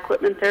 all my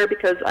equipment there,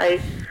 because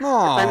if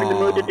I'm in the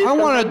mood to do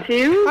something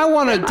too. I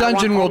want a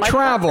dungeon will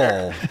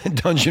travel.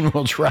 Dungeon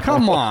will travel.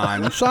 Come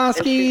on,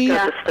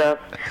 Saskia. Stuff.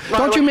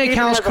 Don't you make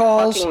house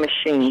calls? Fucking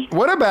machine.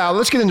 What about,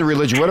 let's get into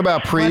religion. What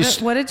about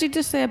priests? What did you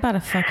just say about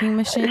a fucking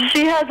machine?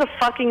 She has a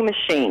fucking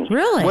machine.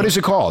 Really? What is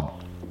it called?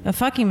 A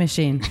fucking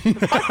machine.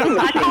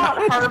 I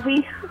call it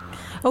Harvey.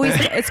 Oh,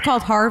 it's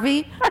called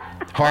Harvey?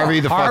 Harvey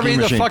the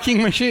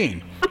fucking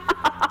machine.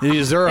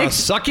 Is there a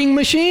sucking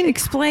machine?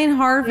 Explain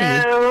Harvey.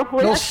 No,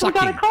 we No actually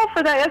got a sucking. call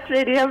for that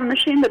yesterday. Do you have a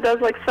machine that does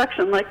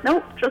suction?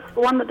 Nope, just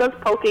the one that does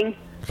poking.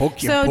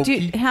 So do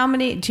you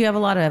have a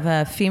lot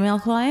of female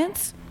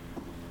clients?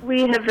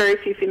 We have very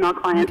few female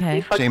clients.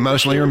 Okay. Say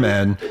mostly are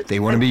men. They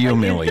want to be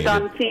humiliated. I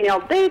use it on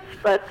female dates,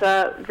 but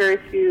very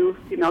few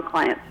female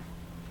clients.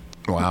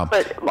 Wow.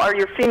 But are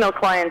your female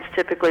clients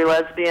typically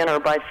lesbian or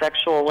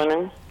bisexual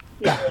women?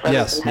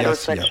 Yes.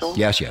 Heterosexual?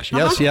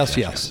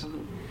 Yes.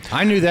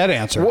 I knew that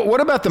answer. What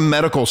about the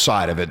medical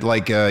side of it?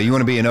 Like you want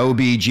to be an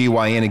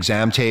OB/GYN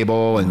exam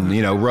table, and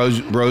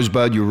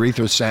rosebud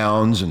urethra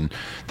sounds and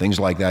things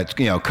like that.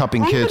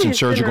 Cupping kits and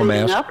surgical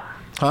masks.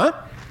 Huh?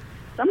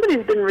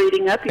 Somebody's been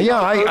reading up. Yeah,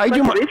 I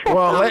do.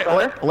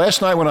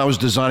 Last night when I was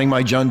designing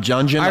my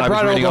dungeon, I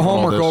brought all the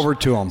homework over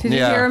to him. Did you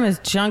hear him? His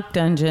junk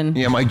dungeon.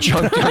 Yeah, my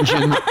junk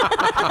dungeon.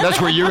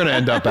 That's where you're going to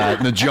end up at,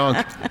 in the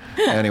junk.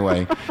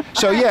 Anyway,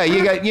 so yeah,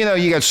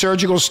 you got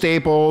surgical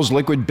staples,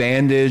 liquid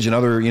bandage, and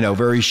other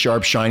very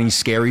sharp, shiny,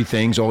 scary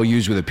things, all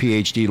used with a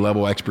PhD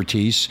level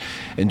expertise,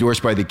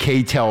 endorsed by the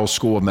K-Tel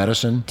School of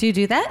Medicine. Do you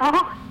do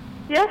that?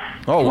 Yes.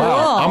 Oh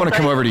wow! Cool. I'm going to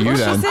come over to you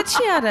then. She said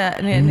she had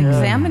an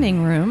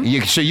examining room.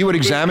 So you would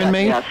examine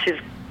me? Yeah,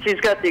 she's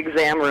got the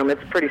exam room.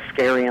 It's pretty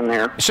scary in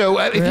there. So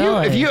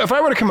if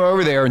I were to come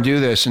over there and do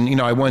this, and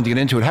I wanted to get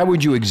into it, how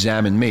would you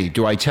examine me?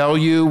 Do I tell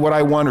you what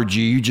I want, or do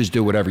you just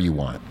do whatever you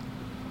want?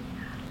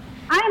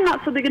 I am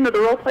not so big into the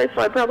role play,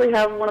 so I probably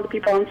have one of the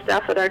people on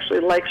staff that actually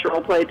likes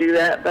role play do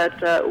that. But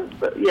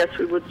yes,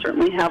 we would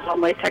certainly have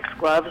on latex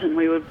gloves, and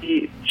we would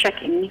be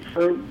checking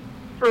for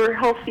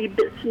healthy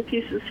bits and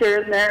pieces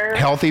here and there.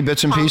 Healthy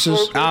bits and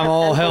pieces? I'm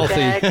all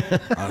healthy.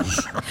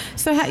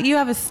 So you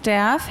have a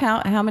staff.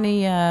 How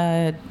many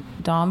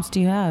DOMs do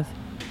you have?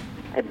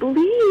 I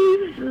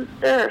believe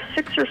there are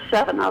 6 or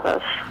 7 of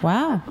us.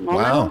 Wow.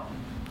 Wow.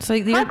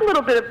 So Talk a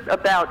little bit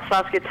about,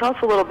 Saskia, tell us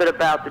a little bit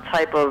about the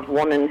type of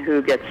woman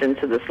who gets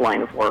into this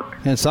line of work.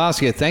 And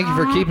Saskia, thank you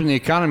for keeping the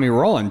economy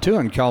rolling, too,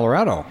 in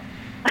Colorado.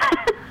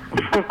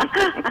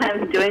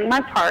 I'm doing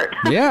my part.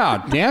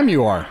 Yeah, damn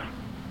you are.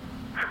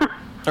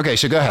 Okay,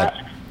 so go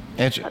ahead.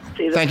 Answer.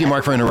 Thank you,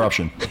 Mark, for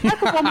interruption. The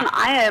type of woman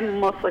I am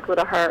most likely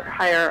to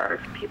hire are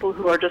people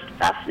who are just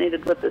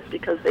fascinated with this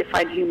because they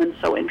find humans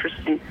so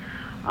interesting.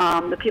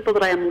 The people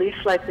that I am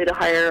least likely to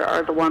hire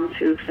are the ones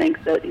who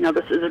think that,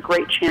 this is a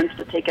great chance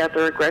to take out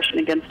their aggression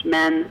against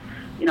men,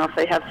 if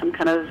they have some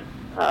kind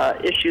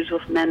of issues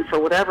with men for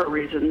whatever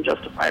reason,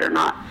 justified or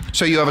not.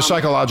 So you have a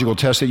psychological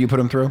test that you put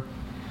them through?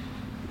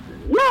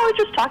 was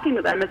just talking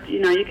to them. It's,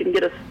 you can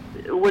get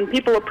when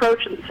people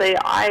approach and say,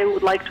 I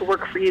would like to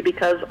work for you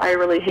because I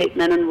really hate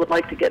men and would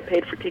like to get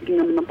paid for kicking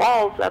them in the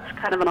balls, that's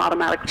kind of an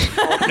automatic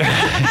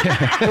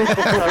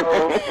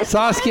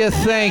Saskia,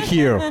 thank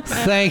you.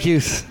 Thank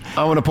you.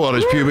 I'm going to pull out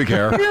his pubic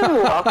hair.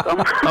 You're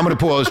welcome. I'm going to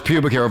pull out his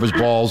pubic hair of his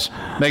balls,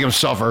 make him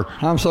suffer.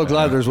 I'm so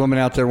glad there's women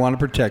out there who want to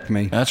protect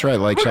me. That's right,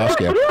 like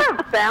Saskia. You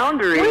have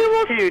boundaries,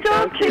 too,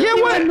 don't you? Yeah,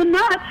 what? In the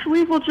nuts.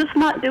 We will just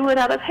not do it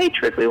out of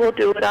hatred. We will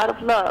do it out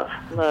of love.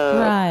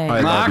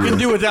 Right. I can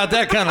do without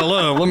that kind of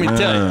love, let me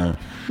tell you.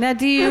 Now,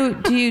 do you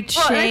Well, I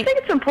change? think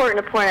it's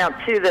important to point out,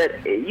 too,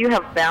 that you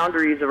have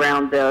boundaries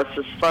around this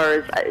as far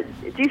as...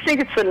 do you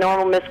think it's a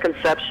normal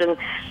misconception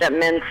that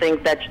men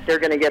think that they're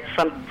going to get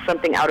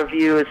something out of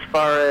you as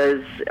far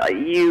as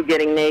you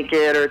getting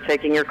naked or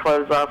taking your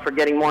clothes off or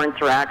getting more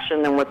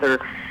interaction than what they're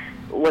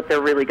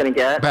really going to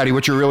get? Patty,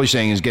 what you're really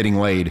saying is getting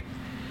laid.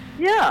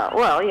 Yeah,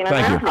 well,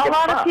 Thank you.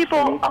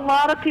 A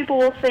lot of people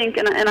will think,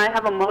 and I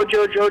have a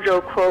Mojo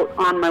Jojo quote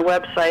on my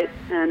website,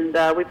 and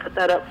we put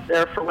that up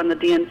there for when the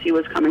DNC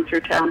was coming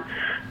through town,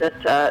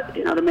 that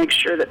to make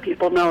sure that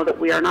people know that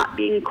we are not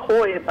being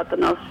coy about the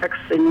no sex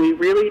thing. We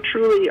really,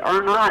 truly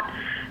are not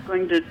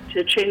going to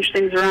change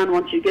things around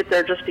once you get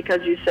there just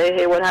because you say,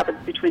 hey, what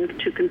happens between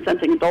two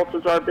consenting adults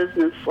is our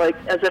business, like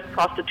as if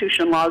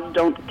prostitution laws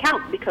don't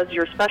count because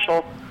you're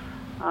special.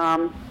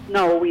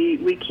 No,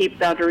 we keep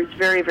boundaries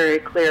very, very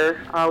clear.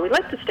 We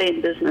like to stay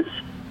in business.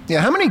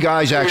 Yeah, how many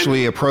guys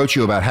actually approach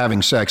you about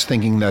having sex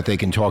thinking that they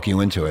can talk you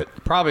into it?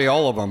 Probably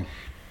all of them.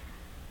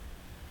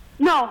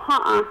 No,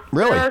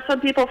 Really? There are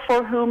some people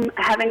for whom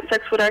having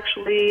sex would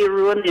actually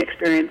ruin the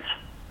experience.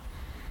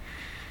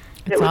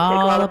 It would take a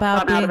lot of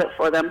fun out of it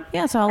for them.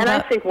 Yeah, it's all And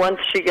about. I think once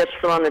she gets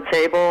them on the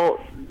table,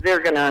 they're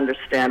going to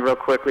understand real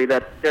quickly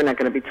that they're not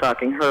going to be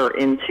talking her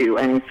into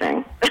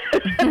anything.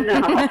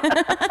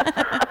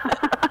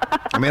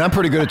 I mean, I'm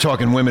pretty good at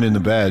talking women in the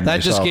bed.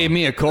 That just gave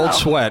me a cold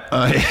sweat.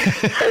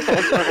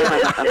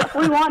 If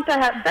we want to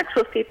have sex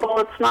with people,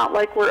 it's not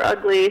like we're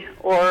ugly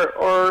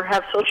or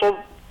have social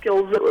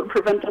skills that would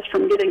prevent us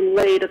from getting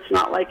laid. It's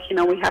not like,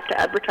 we have to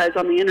advertise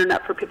on the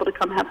internet for people to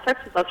come have sex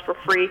with us for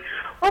free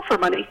or for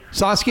money.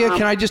 Saskia,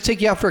 can I just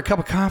take you out for a cup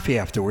of coffee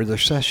after the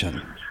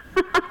session?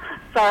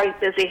 Sorry,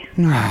 busy.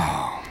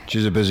 No.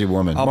 She's a busy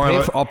woman.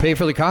 I'll pay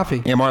for the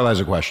coffee. Yeah, Marla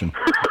has a question.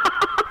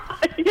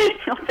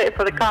 You'll pay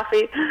for the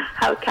coffee.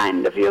 How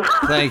kind of you.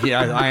 Thank you.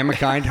 I am a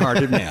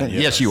kind-hearted man.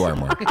 Yes, you are,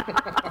 Mark.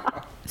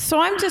 So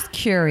I'm just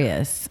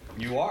curious.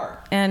 You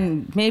are.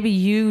 And maybe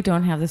you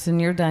don't have this in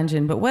your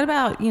dungeon, but what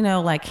about,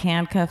 like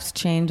handcuffs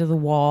chained to the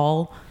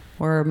wall,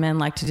 where men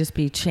like to just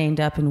be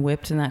chained up and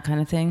whipped and that kind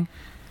of thing?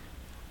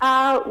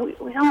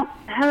 We don't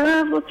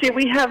have, let's see,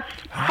 we have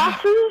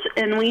crosses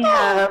and we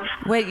have...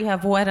 Wait, you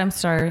have what? I'm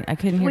sorry. I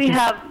couldn't hear We you.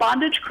 have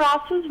bondage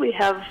crosses. We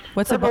have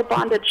several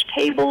bondage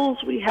tables.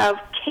 We have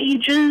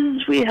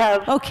cages. We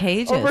have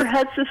cages.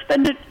 Overhead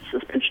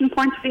suspension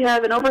points. We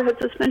have an overhead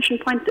suspension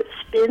point that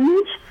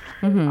spins.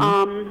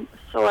 Mm-hmm.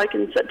 So I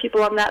can set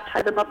people on that,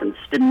 tie them up, and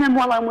spin them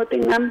while I'm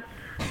whipping them.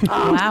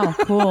 Wow,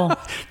 cool.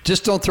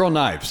 Just don't throw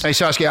knives. Hey,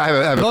 Saskia, I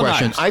have a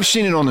question. Knives. I've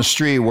seen it on the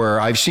street where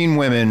I've seen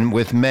women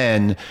with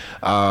men,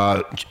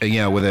 with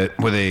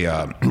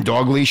a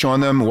dog leash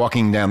on them,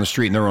 walking down the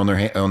street, and they're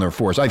on their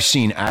fours. I've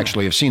seen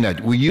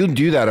that. Will you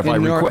do that if I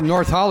request?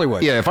 North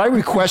Hollywood. Yeah, if I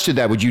requested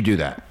that, would you do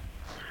that?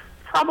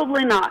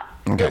 Probably not.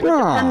 Okay. It would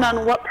depend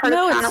on what part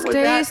of town it was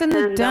stays at. in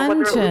the and, whether it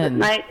was at dungeon.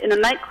 night. In a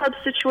nightclub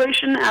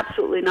situation,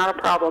 absolutely not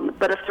a problem.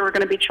 But if there were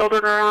going to be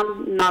children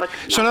around, not a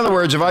So in other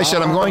words, if I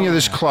said I'm going to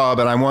this club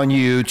and I want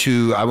you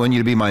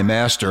to be my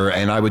master,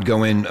 and I would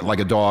go in like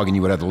a dog and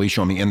you would have the leash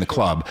on me in the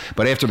club,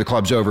 but after the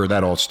club's over,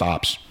 that all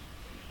stops.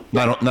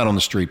 Not on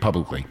the street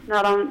publicly.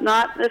 Not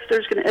if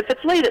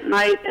it's late at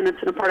night and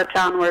it's in a part of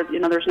town where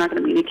there's not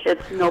going to be any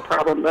kids, no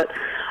problem. But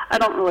I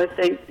don't really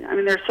think. I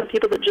mean, there's some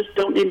people that just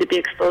don't need to be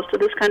exposed to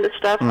this kind of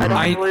stuff. I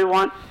don't really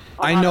want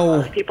a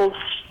lot of people's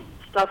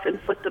stuff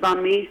inflicted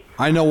on me.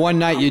 I know one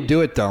night you'd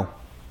do it though.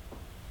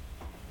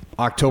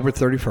 October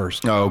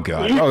 31st. Oh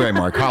God. Okay,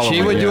 Mark. Halloween.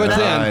 She would do it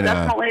then.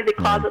 Definitely the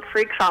Closet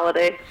Freaks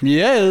holiday.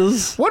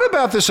 Yes. What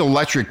about this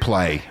electric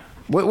play?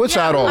 What's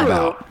that all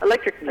about?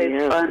 Electric play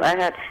is fun.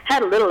 I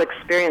had a little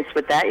experience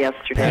with that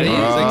yesterday.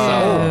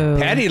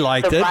 Patty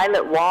liked the it.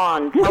 violet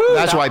wand.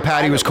 That's why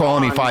Patty was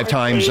calling me 5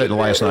 times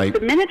last night. The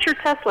miniature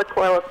Tesla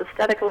coil is a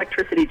static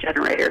electricity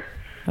generator.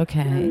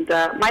 Okay. And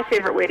my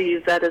favorite way to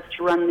use that is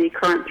to run the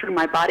current through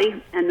my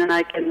body, and then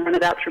I can run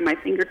it out through my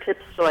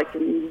fingertips so I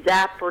can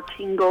zap or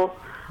tingle.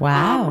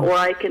 Wow. Or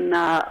I can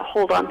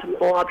hold on to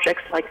metal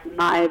objects like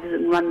knives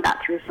and run that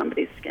through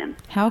somebody's skin.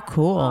 How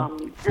cool.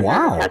 And there's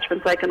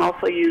attachments I can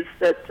also use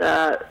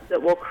that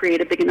will create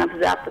a big enough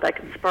zap that I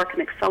can spark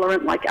an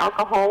accelerant like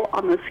alcohol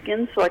on the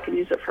skin so I can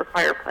use it for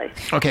fire play.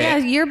 Okay. Yeah,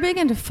 you're big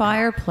into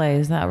fire play,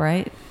 is that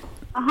right?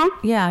 Uh-huh.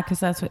 Yeah,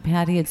 because that's what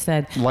Patti had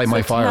said. Light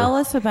my fire. Tell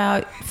us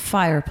about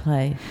fire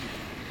play.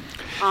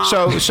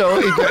 So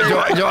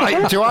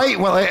do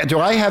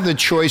I have the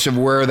choice of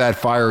where that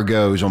fire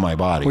goes on my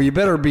body? Well, you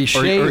better be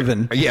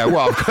shaven. Yeah,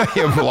 well,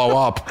 you blow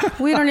up.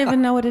 We don't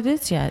even know what it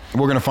is yet.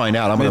 We're gonna find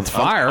out. It's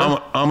fire.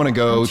 I'm gonna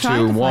go to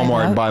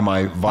Walmart and buy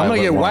my violet. I'm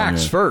gonna get wine.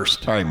 waxed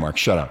first. All right, Mark,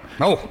 shut up.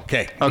 Oh,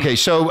 okay. Okay,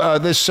 so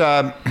have you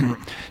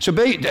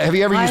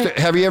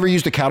ever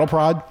used a cattle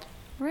prod?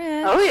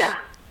 Rich. Oh, yeah.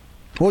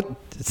 Well,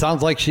 it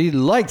sounds like she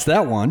likes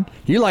that one.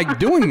 You like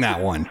doing that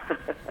one.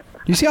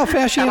 You see how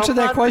fast she answered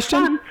that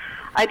question?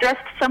 I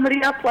dressed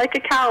somebody up like a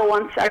cow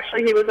once.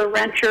 Actually, he was a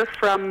rancher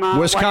from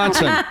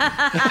Wisconsin.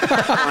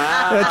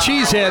 A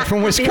cheesehead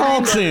from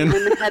Wisconsin.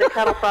 And had a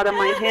cattle prod in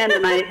my hand,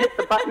 and I hit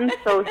the button,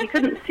 so he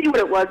couldn't see what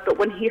it was. But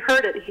when he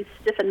heard it, he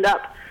stiffened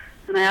up.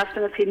 And I asked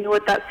him if he knew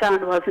what that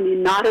sound was, and he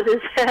nodded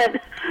his head.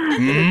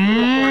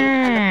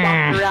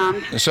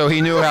 So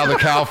he knew how the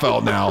cow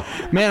felt now.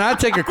 Man, I'd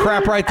take a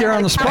crap right there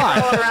on the spot.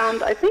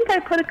 I think I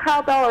put a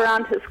cowbell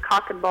around his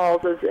cock and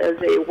balls as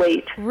a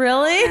weight.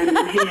 Really? And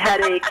he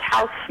had a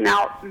cow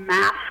snout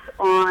mask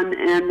on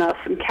and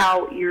some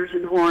cow ears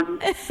and horns.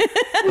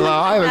 Well,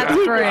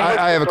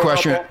 I have a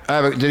question.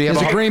 Did he have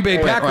He's a Green Bay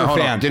Packer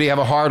fan. Did he have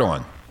a heart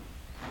on?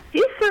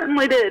 He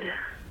certainly did.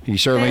 He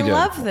certainly they did.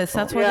 love this.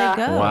 That's where they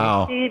go.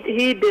 Wow.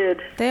 He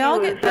did. They all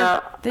they go.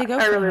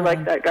 I really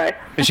like that guy.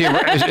 Is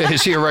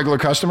he a regular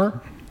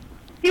customer?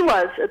 He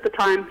was at the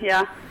time.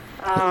 Yeah.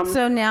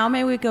 So now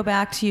may we go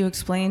back to you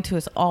explain to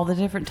us all the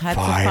different types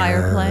of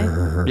fire play?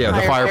 Yeah,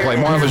 the fire play.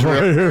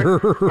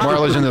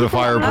 Marla's into the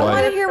fire play. I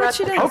want to hear what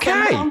she does.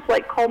 Okay.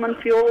 Like Coleman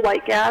fuel,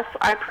 white gas.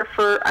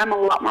 I'm a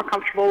lot more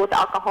comfortable with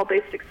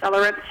alcohol-based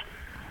accelerants,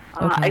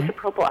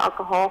 isopropyl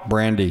alcohol.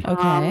 Brandy.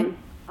 Okay.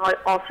 I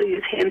also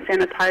use hand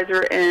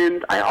sanitizer,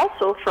 and I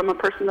also, from a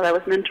person that I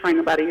was mentoring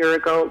about a year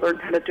ago,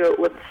 learned how to do it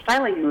with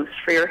styling mousse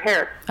for your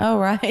hair. Oh,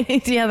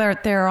 right. Yeah,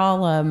 they're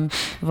all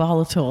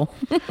volatile.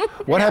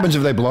 What happens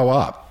if they blow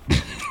up?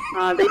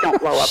 They don't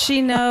blow up.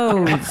 She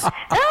knows.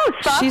 Oh,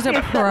 Saskia She's a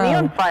set pro. me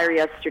on fire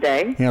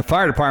yesterday. Yeah,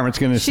 fire department's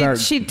going to start.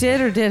 She did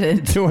or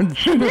didn't?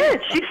 She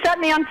did. She set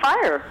me on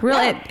fire.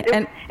 Really?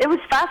 Yeah, it was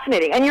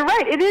fascinating. And you're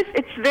right.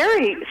 It's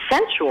very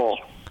sensual.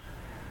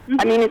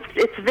 I mean,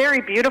 it's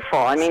very beautiful.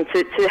 I mean,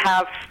 to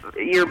have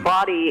your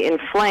body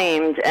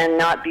inflamed and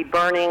not be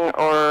burning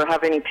or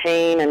have any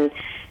pain, and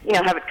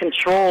have it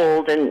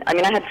controlled. And I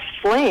mean, I had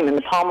flame in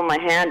the palm of my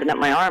hand and at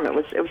my arm. It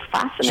was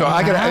fascinating. So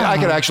I could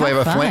actually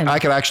have a flame. I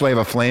could actually have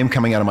a flame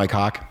coming out of my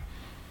cock.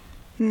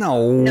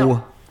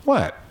 No.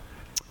 What?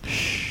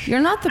 You're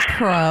not the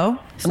pro.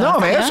 No,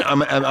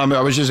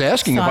 I was just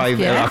asking if I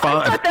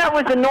thought that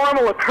was a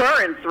normal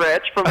occurrence,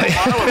 Rich, from the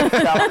Marlon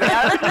stuff.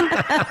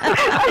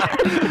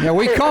 Yeah,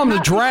 we call him the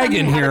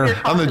dragon here.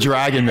 I'm the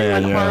dragon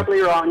man. Went horribly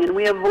wrong, and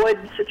we avoid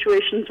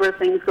situations where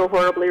things go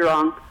horribly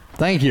wrong.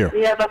 Thank you.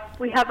 We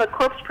have a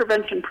corpse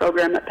prevention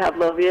program at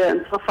Pavlovia,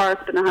 and so far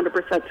it's been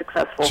 100%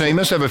 successful. So you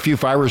must have a few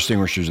fire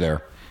extinguishers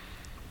there.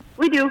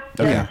 We do.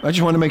 Okay, yeah. I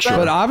just wanted to make sure.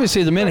 But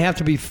obviously the men have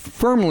to be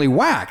firmly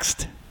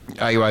waxed.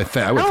 I would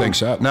think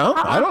so. No,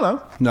 I don't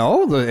know.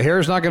 No, the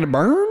hair's not going to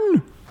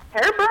burn?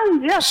 Hair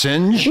burns, yes.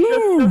 Singe? It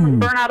just doesn't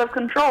burn out of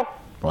control.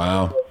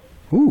 Wow.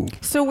 Ooh.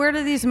 So where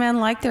do these men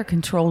like their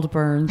controlled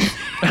burns?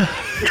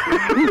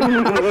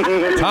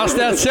 Toss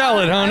that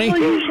salad, honey.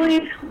 Well,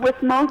 usually,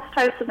 with most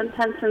types of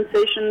intense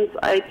sensations,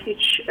 I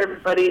teach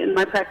everybody in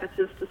my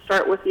practices to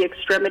start with the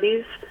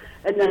extremities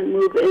and then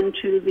move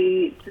into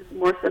the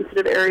more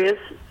sensitive areas.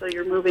 So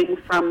you're moving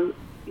from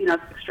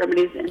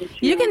extremities into.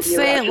 You can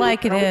say it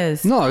like it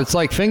is. No, it's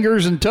like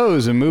fingers and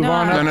toes and move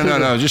on.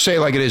 No. Just say it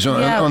like it is.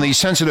 On these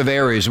sensitive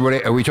areas,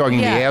 what are we talking?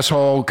 The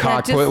asshole,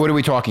 cock? What are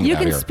we talking about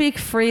here? You can speak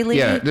freely.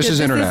 Yeah, this is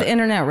internet. This is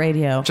internet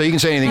radio. So you can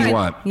say anything you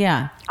want.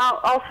 Yeah.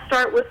 I'll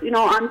start with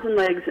arms and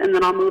legs, and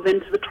then I'll move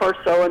into the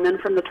torso, and then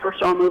from the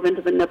torso I'll move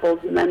into the nipples,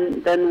 and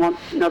then once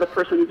the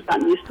person's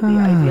gotten used to the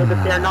idea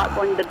that they're not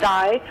going to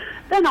die,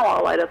 then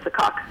I'll light up the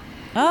cock.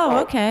 Oh,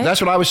 okay. That's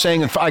what I was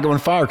saying. I go on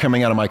fire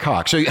coming out of my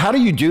cock. So how do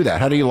you do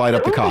that? How do you light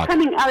up the cock? It would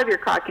be coming out of your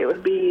cock. It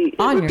would be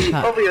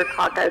over your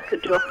cock. I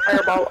could do a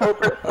fireball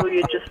over it, so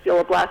you just feel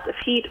a blast of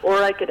heat,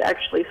 or I could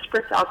actually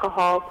spritz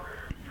alcohol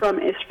from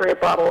a spray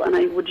bottle, and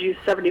I would use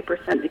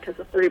 70% because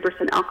the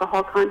 30%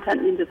 alcohol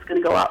content means it's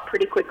going to go out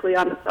pretty quickly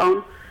on its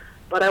own.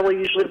 But I will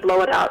usually blow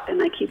it out,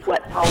 and I keep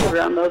wet towels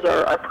around. Those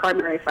are our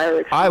primary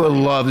fire extinguishers. I would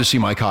love to see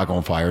my cock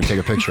on fire and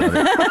take a picture of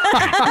it.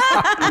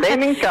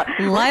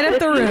 Light up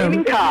the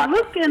room.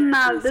 Look in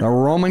a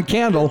Roman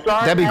candle.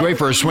 That'd be great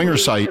for a swinger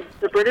site.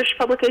 The British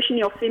publication,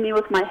 you'll see me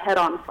with my head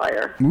on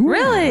fire. Ooh,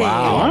 really?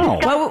 Wow.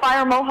 It's got a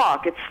fire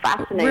mohawk. It's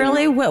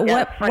fascinating. What?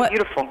 It's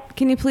beautiful.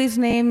 Can you please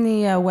name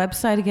the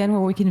website again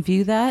where we can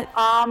view that?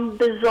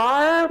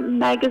 Bizarre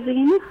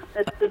Magazine.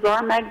 It's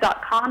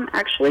bizarremag.com,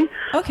 actually.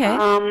 Okay.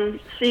 So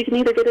you can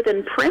either get it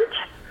in print,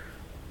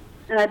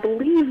 and I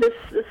believe this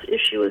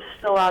issue is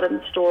still out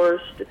in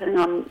stores, depending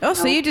on. Oh,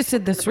 so you just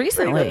did this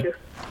recently?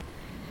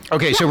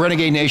 Okay, so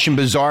Renegade Nation,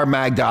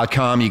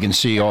 BazaarMag.com. You can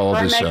see all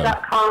of this.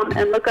 BazaarMag.com,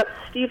 and look up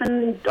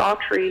Stephen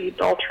Daltrey.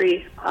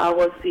 Daltrey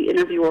was the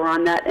interviewer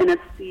on that, and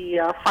it's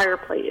the fire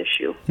play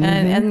issue.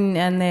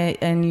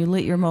 And you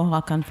lit your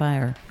mohawk on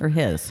fire, or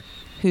his?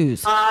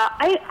 Whose?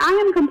 I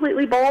am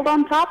completely bald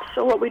on top,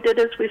 so what we did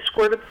is we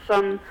squirted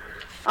some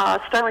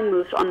styling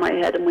mousse on my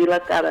head, and we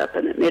lit that up,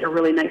 and it made a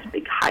really nice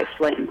big high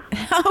flame.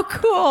 Oh,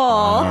 cool!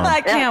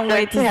 I can't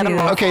wait to see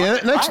that. Okay,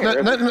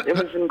 it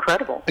was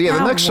incredible. Yeah,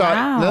 the next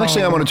wow.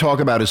 thing I want to talk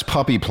about is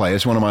puppy play.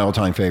 It's one of my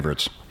all-time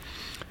favorites.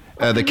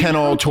 The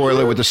kennel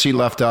toilet with the seat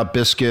left up,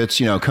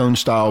 biscuits, cone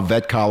style,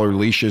 vet collar,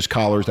 leashes,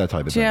 collars, that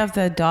type of Do thing. you have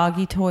the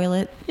doggy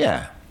toilet?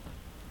 Yeah.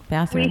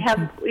 Bathroom.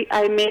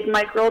 I made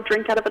my girl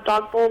drink out of a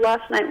dog bowl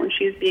last night when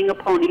she was being a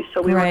pony,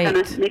 so we were kind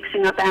of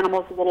mixing up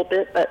animals a little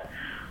bit, but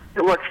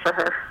it worked for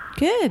her.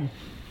 Good.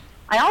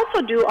 I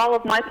also do all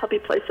of my puppy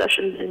play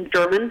sessions in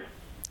German.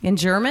 In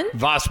German?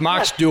 Was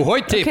magst du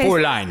heute,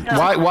 Fräulein?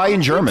 Why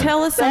in German?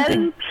 Tell us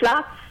something.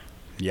 Platz,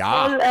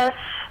 Ja. Voll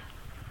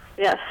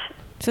yes.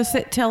 So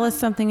tell us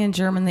something in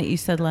German that you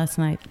said last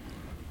night.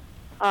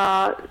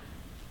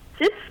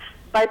 Sitz,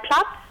 bei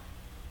Platz,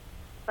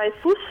 bei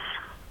Fuß,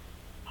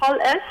 Hol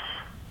es,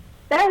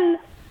 Bell.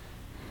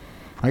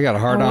 I got a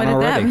hard on What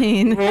did that already.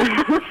 mean?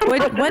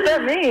 What does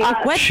that mean?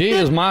 What She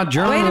is my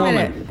German Wait a woman.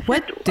 minute.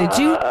 What did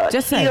you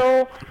just say?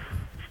 Steal,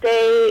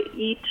 stay,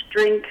 eat,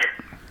 drink,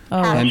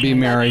 Oh, catch, And be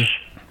merry. fish.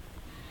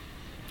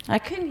 I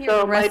couldn't hear So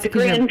the my rest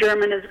degree because in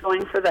German is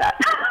going for that.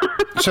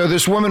 So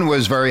this woman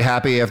was very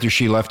happy after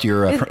she left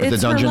your the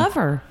it's dungeon? her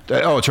lover.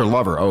 Oh, it's her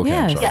lover. Oh, okay,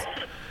 I'm Yes. sorry. Yes.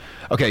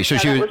 Okay, so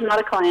Yeah, she that was, was not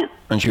a client.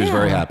 and she was Yeah.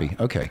 very happy.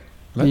 Okay.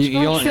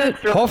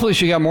 Hopefully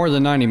she got more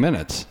than 90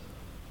 minutes.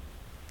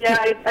 Yeah,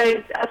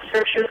 I asked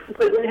her if she was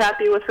completely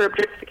happy with her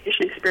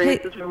objectification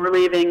experience as we were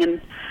leaving,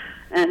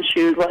 and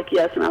she was like,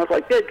 yes. And I was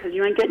like, good, because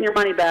you ain't getting your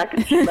money back.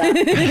 And she laughed.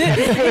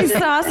 Hey,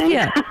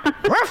 Saskia.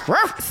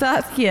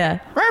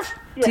 Saskia.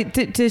 Yeah.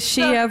 Does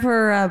she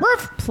ever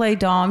play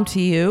Dom to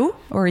you,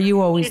 or are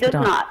you always She the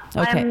does Dom? not.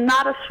 Okay. I'm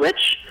not a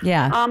switch.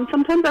 Yeah.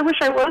 Sometimes I wish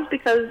I was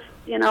because,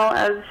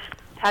 as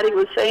Patti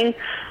was saying,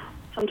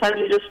 sometimes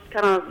you just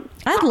kind of...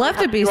 I'd love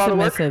to be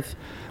submissive.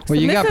 Well,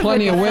 you got Submissive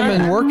plenty would of be fun.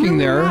 women working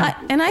there.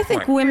 And I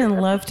think women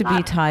love to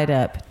be tied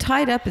up.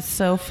 Tied up is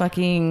so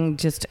fucking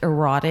just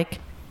erotic.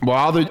 Well,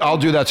 I'll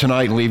do that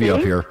tonight and leave you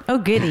up here. Oh,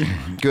 goody.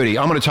 Goody.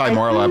 I'm going to tie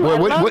Marla up. I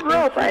love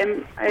rope.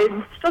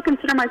 I still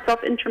consider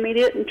myself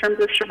intermediate in terms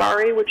of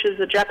shibari, which is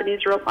a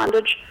Japanese rope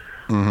bondage.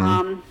 I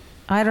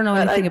don't know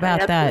But anything I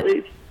about that.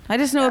 absolutely- I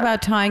just know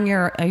about tying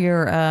your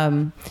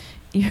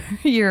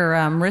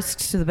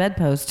wrists to the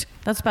bedpost.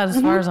 That's about as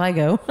far as I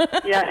go.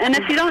 Yeah, and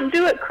if you don't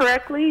do it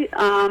correctly,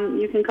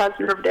 you can cause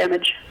nerve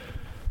damage.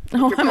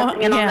 Oh, You're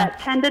pressing in on that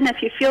tendon.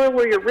 If you feel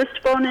where your wrist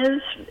bone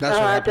is, That's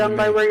what happened down to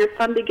by me. where your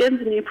thumb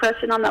begins, and you press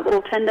in on that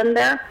little tendon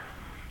there,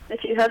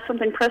 if you have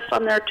something pressed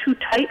on there too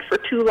tight for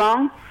too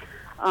long,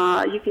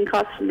 you can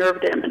cause some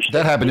nerve damage.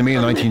 That happened to me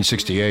in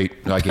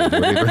 1968. I can't do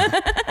it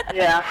either.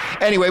 Yeah.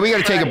 Anyway, we got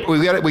to take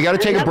we got to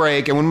take a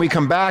break, and when we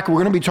come back, we're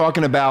going to be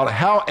talking about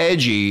how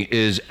edgy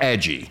is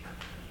edgy.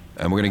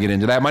 And we're going to get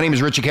into that. My name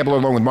is Richie Kepler,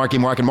 along with Marky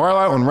Mark and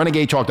Marla on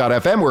Renegade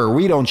Talk.fm, where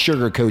we don't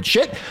sugarcoat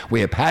shit.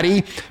 We have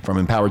Patti from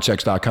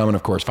EmpoweredSex.com and,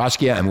 of course,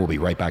 Saskia, and we'll be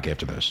right back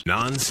after this.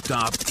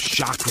 Non-stop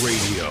shock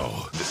radio.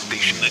 The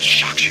station that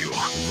shocks you.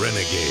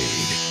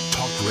 Renegade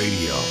Talk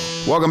Radio.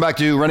 Welcome back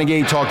to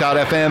Renegade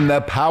Talk.fm,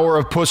 the Power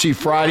of Pussy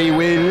Friday.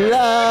 We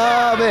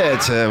love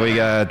it. We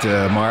got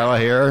Marla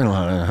here,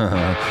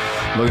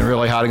 looking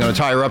really hot. I'm going to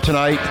tie her up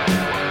tonight.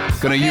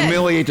 Going to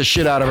humiliate the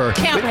shit out of her.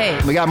 Can't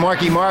wait. We got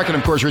Marky Mark and,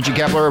 of course, Richie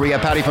Kepler. We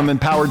got Patti from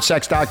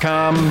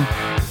EmpoweredSex.com.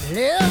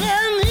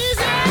 Living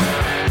easy,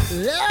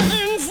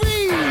 loving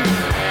free.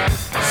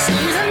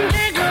 Season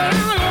ticket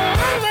on a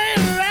one-way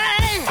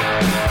ride.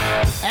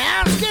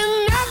 Asking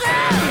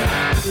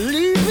nothing,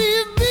 leave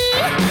me be.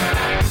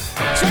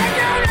 Take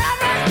your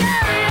love and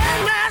carry on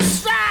my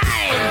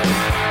stride.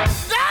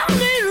 Don't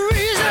need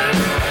reason,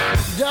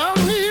 don't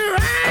need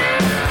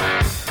rhyme.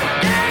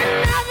 Ain't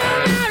nothing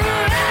I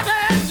would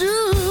ever do.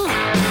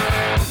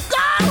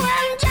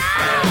 Going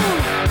down,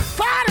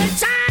 party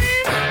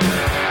time.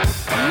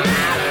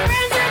 My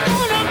friends are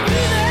gonna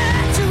be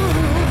there too.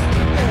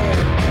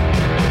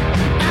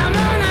 I'm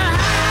gonna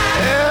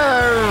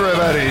hide.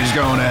 Everybody's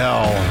going to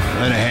hell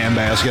in a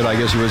handbasket, I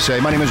guess you would say.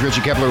 My name is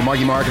Richie Kepler,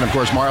 Marky Mark, and, of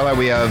course, Marla.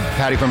 We have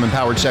Patti from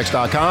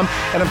EmpoweredSex.com.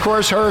 And, of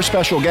course, her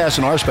special guest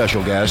and our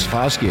special guest,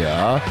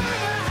 Saskia,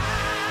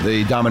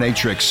 the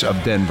Dominatrix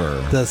of Denver.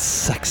 The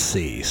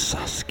sexy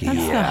Saskia.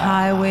 That's the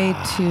highway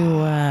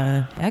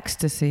to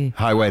ecstasy.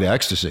 Highway to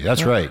Ecstasy.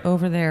 That's right.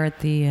 Over there at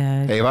the...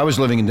 Hey, if I was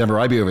living in Denver,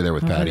 I'd be over there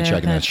with Over Patti there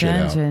checking at that that shit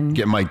dungeon. out.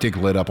 Getting my dick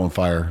lit up on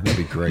fire. That'd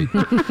be great.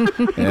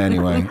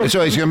 Anyway.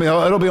 So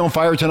it'll be on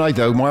fire tonight,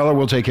 though. Marla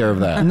will take care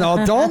of that.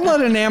 No, don't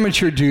let an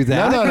amateur do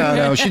that.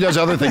 No. She does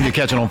other things to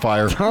catch it on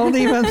fire. Don't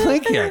even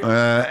think it.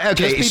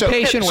 Okay, Just be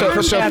patient with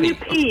her, so Patti. You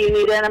pee, you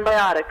need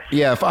antibiotics.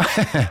 yeah,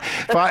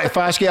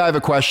 Saskia, I have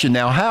a question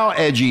now. How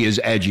edgy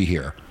is edgy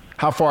here?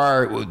 How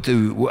far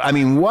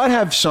what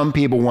have some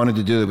people wanted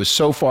to do that was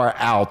so far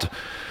out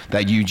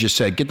that you just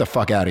said, get the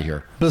fuck out of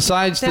here?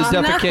 Besides the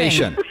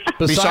defecation.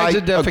 Besides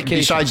the defecation.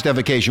 Besides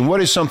defecation. What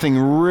is something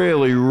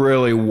really,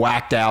 really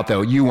whacked out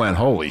that you went,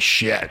 holy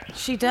shit?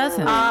 She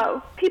doesn't.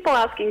 People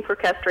asking for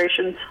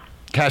castrations.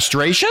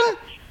 Castration?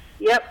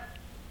 Yep.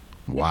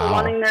 Wow. People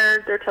wanting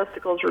their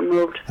testicles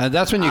removed. And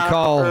that's when you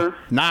call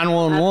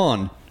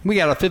 911. We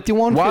got a 5150.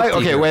 Why?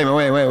 Okay, wait a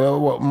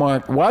minute.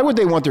 Mark, why would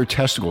they want their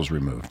testicles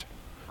removed?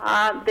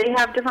 They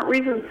have different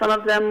reasons. Some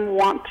of them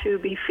want to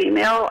be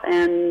female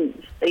and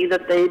say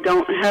that they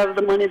don't have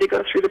the money to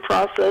go through the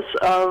process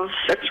of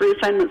sex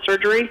reassignment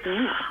surgery.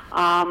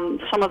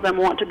 Some of them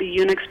want to be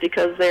eunuchs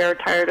because they are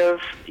tired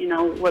of,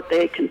 what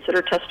they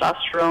consider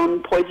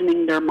testosterone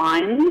poisoning their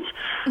minds.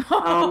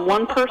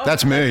 One person,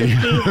 that's me.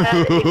 He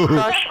had a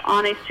crush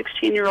on a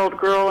 16-year-old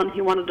girl, and he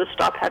wanted to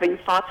stop having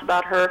thoughts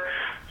about her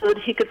so that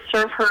he could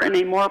serve her in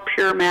a more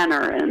pure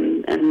manner.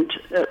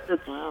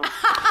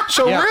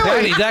 So yeah,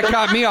 really, Patti, that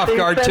caught me off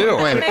guard too.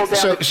 Wait a minute.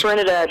 So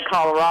Trinidad,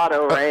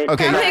 Colorado, right?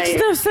 Okay, that makes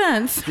no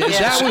sense.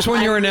 That was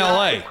when you were in I'm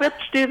L.A. not equipped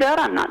to do that.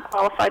 I'm not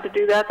qualified to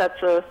do that.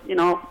 That's a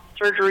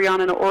surgery on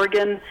an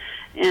organ.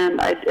 And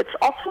it's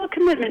also a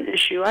commitment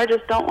issue. I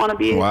just don't want to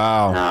be linked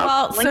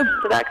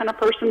to that kind of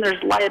person.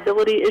 There's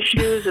liability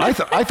issues. I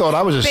thought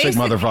I was a sick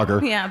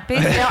motherfucker. Yeah,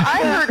 basically. Now,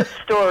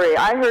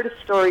 I heard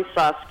a story,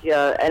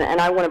 Saskia,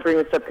 and I want to bring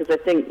this up because I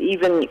think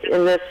even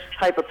in this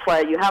type of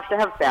play, you have to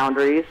have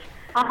boundaries.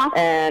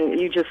 And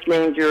you just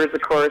named yours,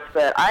 of course.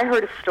 But I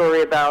heard a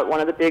story about one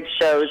of the big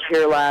shows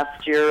here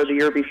last year or the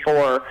year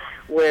before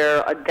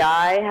where a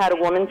guy had a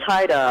woman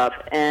tied up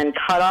and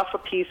cut off a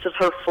piece of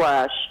her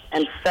flesh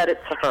and fed it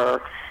to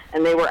her,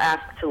 and they were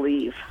asked to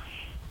leave.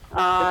 Is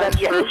that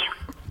true?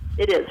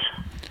 It is.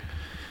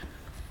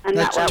 And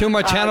That's too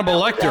much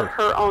Hannibal Lecter. That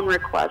was her own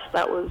request.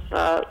 That was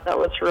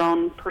her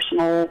own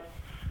personal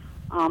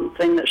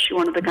thing that she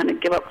wanted to kind of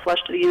give up flesh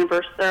to the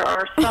universe. There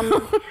are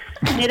some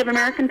Native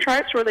American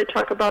tribes where they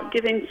talk about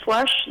giving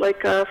flesh,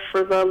 like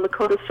for the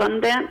Lakota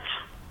sun dance.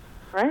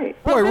 Right.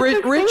 Boy,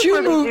 Rich,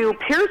 you do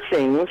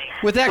piercings.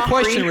 With that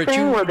question, Rich,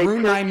 you where they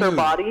ruined my pierce their mood.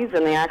 bodies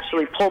and they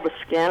actually pull the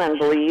skin and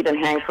bleed and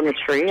hang from the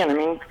tree. And I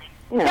mean,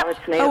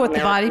 it's Native with the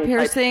body American type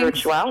piercings?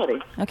 spirituality.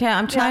 Okay,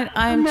 I'm trying.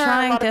 There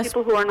are a lot of to.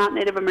 people who are not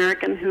Native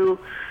American who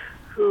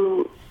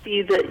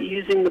see that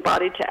using the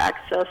body to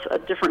access a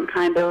different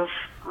kind of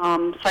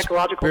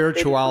psychological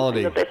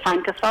spirituality that they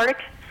find cathartic.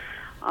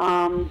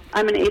 I'm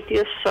an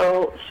atheist,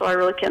 so I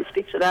really can't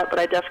speak to that, but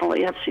I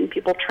definitely have seen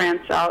people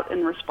trance out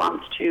in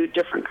response to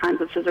different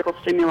kinds of physical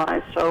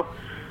stimuli. So,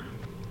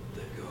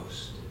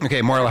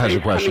 okay, Marla has a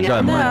question. Go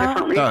ahead,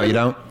 Marla. No, you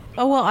don't?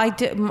 Oh, well, I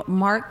did.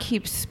 Mark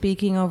keeps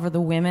speaking over the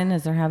women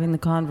as they're having the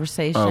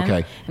conversation.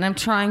 Okay. And I'm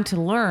trying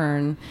to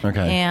learn.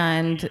 Okay.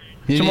 And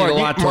you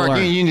Mark,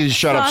 you need to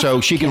shut up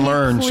so she can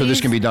learn so this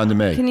can be done to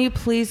me. Can you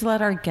please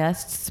let our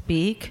guests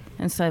speak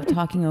instead of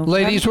talking over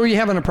Ladies, them? were you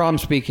having a problem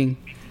speaking?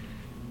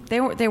 They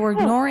were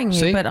ignoring you,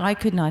 See? but I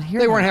could not hear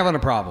They them. weren't having a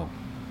problem.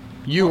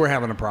 You were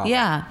having a problem.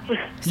 Yeah.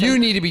 You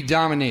need to be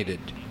dominated.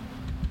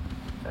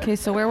 Okay,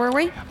 so where were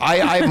we?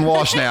 I'm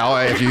lost now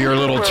after your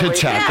little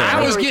tit-tat there.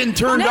 I was getting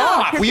turned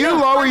off. Will you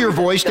lower your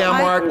voice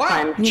down, Mark?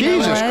 Wow.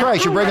 Jesus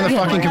Christ, you're breaking the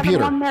fucking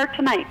computer. One there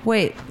tonight.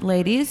 Wait,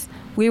 ladies,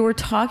 we were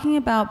talking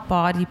about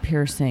body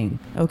piercing,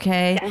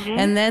 okay?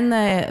 And then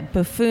the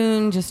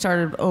buffoon just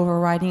started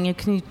overriding you.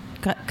 Can you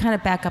kind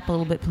of back up a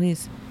little bit,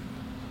 please?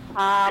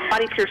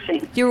 Body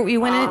piercing. You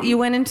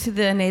went into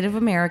the Native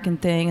American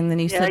thing, and then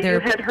you said you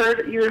had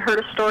heard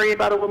a story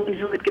about a woman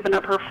who had given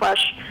up her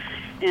flesh.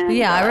 And,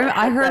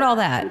 I heard all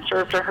that. And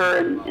served to her,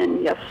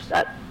 and yes,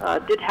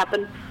 that did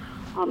happen.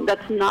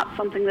 That's not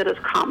something that is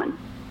common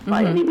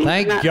by any means.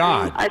 Thank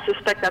God. I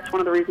suspect that's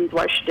one of the reasons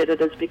why she did it,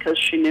 is because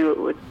she knew it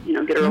would,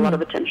 get her a lot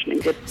of attention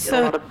and get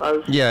a lot of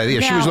buzz. Yeah,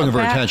 she was looking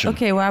for attention.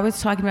 Okay, well, I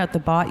was talking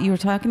about you were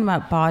talking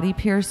about body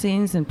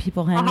piercings and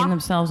people hanging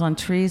themselves on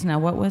trees. Now,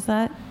 what was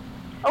that?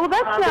 Oh,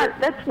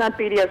 that's not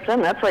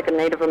BDSM. That's like a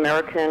Native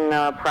American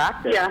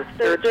practice. Yeah,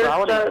 there's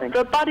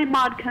the body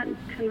mod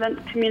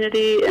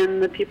community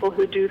and the people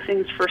who do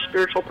things for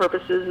spiritual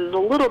purposes is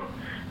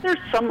there's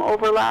some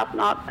overlap,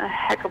 not a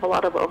heck of a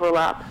lot of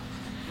overlap.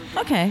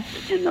 Okay.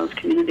 In those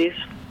communities.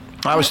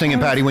 I was thinking,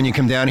 Patti, when you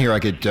come down here, I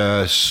could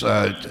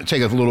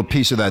take a little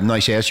piece of that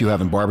nice ass you have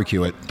and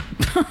barbecue it.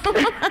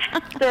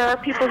 There are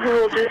people who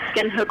will do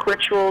skin hook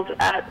rituals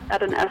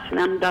at an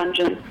S&M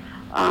dungeon.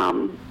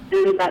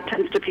 And that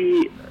tends to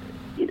be,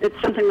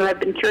 it's something that I've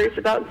been curious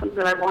about and something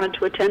that I wanted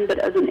to attend, but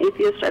as an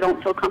atheist, I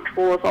don't feel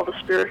comfortable with all the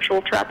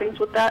spiritual trappings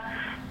with that.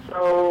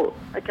 So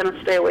I kind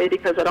of stay away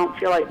because I don't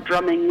feel like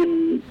drumming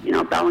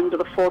and, bowing to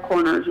the four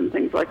corners and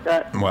things like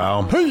that.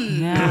 Wow. So but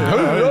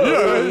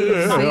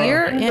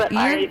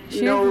I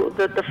know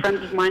that the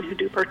friends of mine who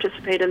do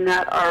participate in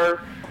that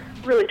are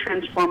really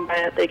transformed by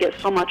it. They get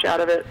so much out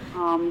of it,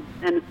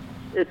 and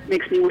it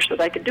makes me wish that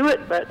I could do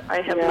it, but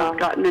I have not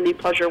gotten any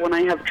pleasure when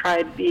I have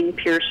tried being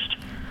pierced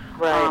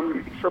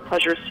for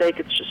pleasure's sake.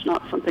 It's just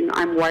not something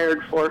I'm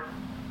wired for.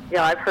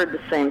 Yeah, I've heard the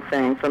same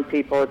thing from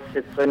people.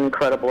 It's an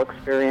incredible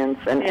experience,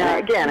 and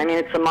again, I mean,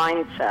 it's a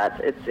mindset.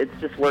 It's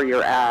just where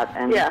you're at,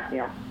 and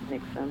yeah,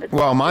 makes sense.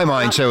 Well, my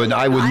mindset,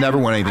 I would never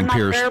want anything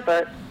pierced. There,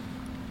 but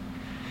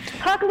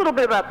talk a little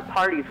bit about the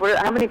parties.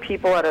 How many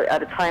people at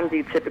a time do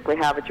you typically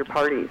have at your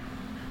parties?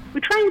 We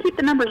try and keep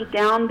the numbers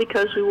down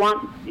because we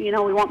want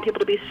people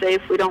to be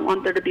safe. We don't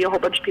want there to be a whole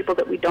bunch of people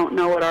that we don't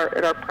know at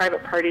our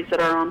private parties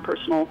at our own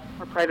personal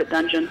or private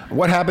dungeon.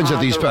 What happens at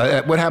these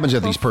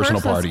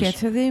personal first, parties?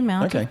 Let's get to the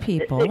amount of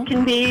people. It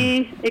can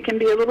be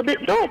a little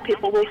bit dull.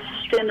 People will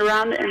stand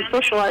around and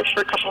socialize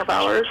for a couple of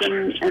hours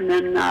and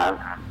then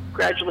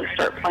gradually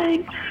start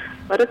playing.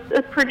 But it's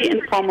a pretty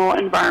informal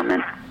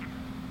environment.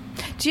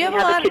 Do you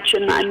have a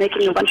kitchen? I'm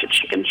making a bunch of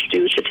chicken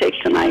stew to take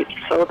tonight,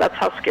 so that's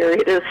how scary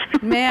it is.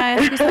 May I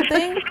ask you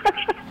something?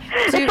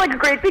 It's like a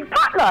great big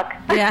potluck.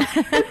 Yeah.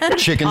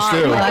 Chicken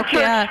stew.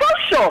 Yeah.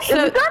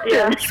 Social.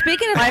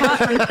 Speaking of my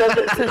husband says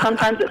that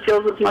sometimes it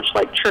feels as much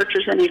like church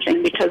as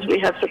anything because we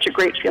have such a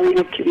great feeling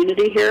of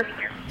community here.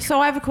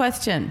 So I have a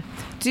question.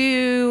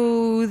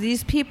 Do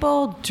these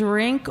people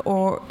drink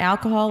or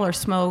alcohol or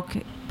smoke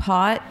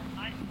pot?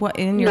 What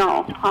in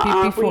your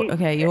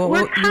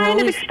we're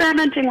kind of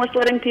experimenting with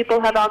letting people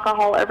have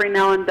alcohol every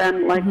now and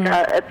then. Like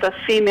at the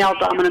female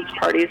dominance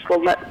parties,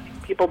 we'll let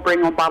people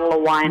bring a bottle of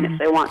wine if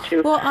they want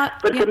to.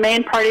 But the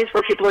main parties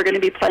where people are going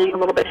to be playing a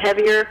little bit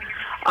heavier,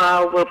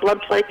 where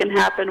blood play can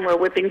happen, where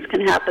whippings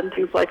can happen,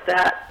 things like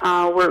that,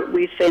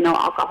 we say no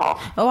alcohol.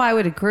 Oh, I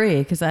would agree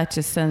because that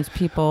just sends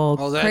people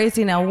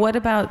crazy. Now, what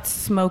about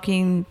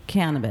smoking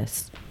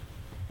cannabis?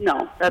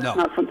 No, that's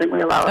not something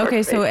we allow.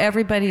 Okay, so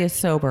everybody is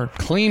sober.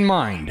 Clean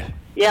mind.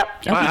 Yep.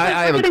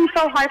 We're getting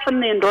so high from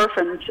the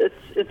endorphins.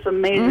 It's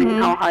amazing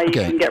how high you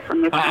can get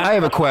from this. I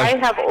have a question.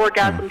 I have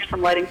orgasms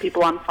from lighting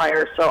people on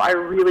fire, so I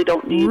really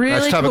don't need.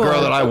 That's the type of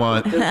girl that I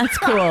want. That's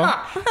cool.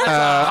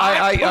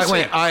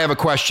 I have a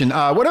question.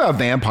 What about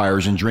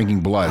vampires and drinking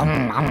blood?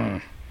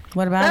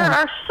 What about There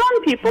are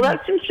some people.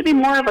 That seems to be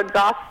more of a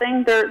goth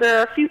thing. There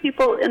are a few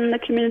people in the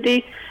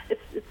community.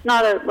 It's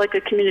not like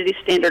a community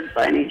standard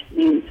by any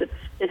means.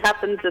 It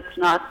happens. It's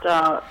not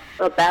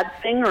a bad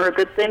thing or a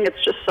good thing.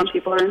 It's just some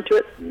people are into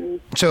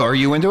it. So are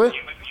you into it?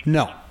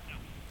 No.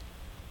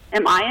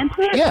 Am I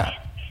into it? Yeah.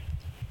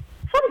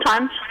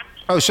 Sometimes.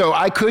 Oh, so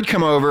I could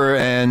come over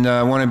and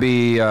want to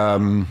be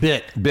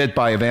bit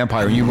by a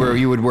vampire.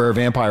 You would wear a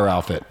vampire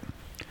outfit.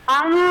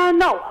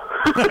 No.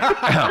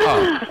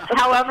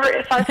 However,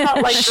 if I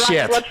felt like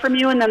drawing blood from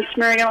you and then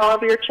smearing it all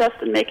over your chest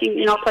and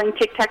making, playing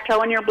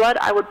tic-tac-toe in your blood,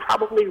 I would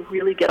probably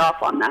really get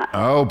off on that.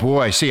 Oh,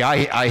 boy. See,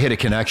 I hit a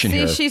connection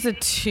here. See, she's a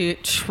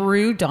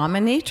true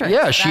dominatrix.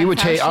 Yeah, she would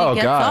take... Oh,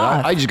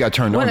 God. I just got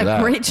turned on to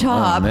that. What a great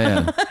job. Oh,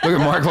 man. Look at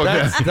Mark.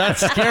 That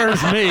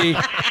scares me.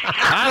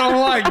 I don't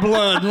like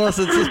blood unless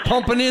it's just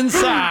pumping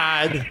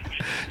inside.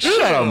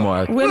 Shut up,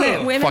 Mark.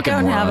 Women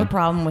don't have a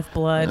problem with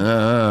blood.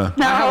 No,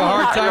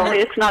 not really.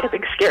 It's not a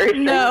big scary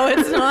thing. No,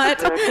 it's not.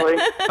 Exactly.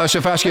 So,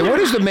 Saskia, what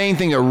is the main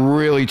thing that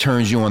really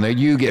turns you on, that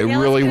you get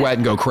really wet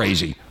and go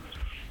crazy?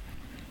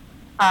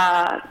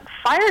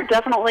 Fire,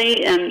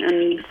 definitely,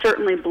 and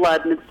certainly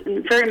blood. And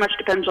it very much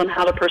depends on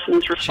how the person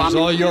is responding.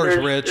 She's all yours,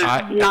 Rich.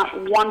 There's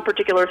not one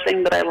particular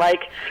thing that I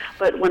like,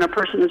 but when a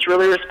person is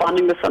really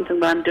responding to something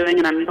that I'm doing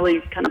and I'm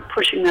really kind of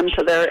pushing them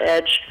to their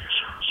edge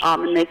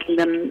and making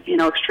them,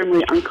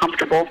 extremely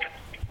uncomfortable.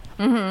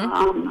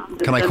 Mm-hmm.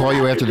 Can I call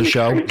you after the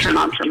show? Turn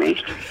on for me.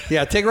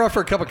 Yeah, take her out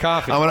for a cup of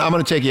coffee. I'm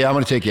gonna take you out.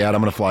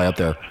 I'm gonna fly up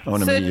there. I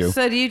want to meet you.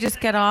 So do you just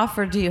get off,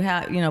 or do you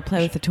have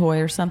play with a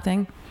toy or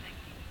something?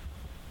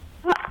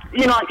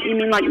 You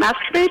mean like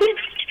masturbating?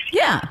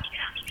 Yeah.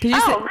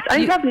 I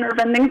have nerve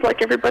endings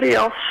like everybody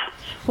else.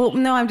 Well,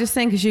 no, I'm just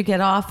saying because you get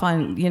off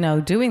on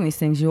doing these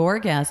things, you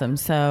orgasm.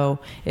 So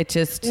it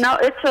just no,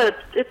 it's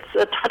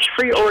a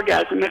touch-free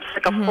orgasm. It's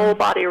like a full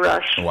body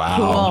rush.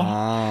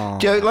 Wow.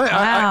 Cool.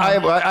 I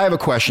have a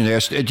question to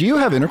ask. Do you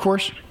have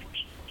intercourse?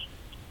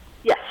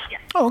 Yes.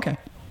 Oh, okay.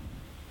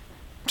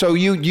 So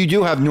you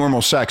do have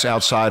normal sex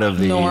outside of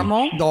the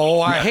normal?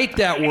 No, I hate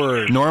that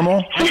word.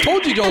 Normal? I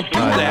told you don't do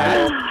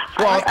that.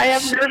 Well, I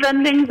have nerve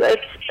endings.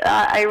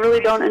 I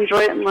really don't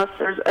enjoy it unless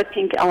there's a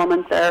kink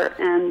element there,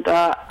 and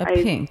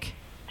kink.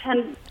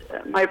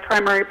 My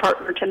primary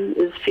partner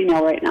is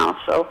female right now,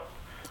 so.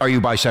 Are you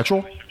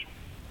bisexual?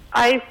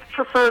 I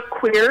prefer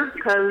queer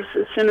because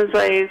as soon as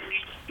I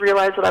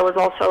realized that I was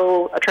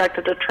also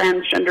attracted to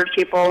transgendered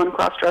people and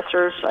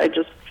cross-dressers, I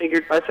just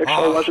figured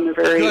bisexual wasn't a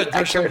very good.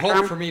 There's some accurate hope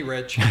term. for me,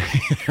 Rich.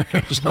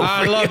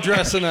 I love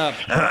dressing up.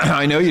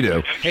 I know you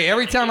do. Hey,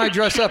 every time I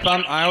dress up,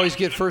 I always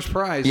get first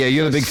prize. Yeah,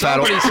 you're the big fat.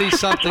 Somebody sees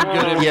something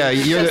good in me. Yeah,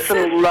 you're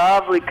some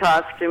lovely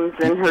costumes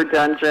in her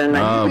dungeon.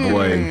 Oh,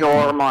 boy.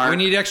 Adore Mark. We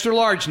need extra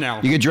large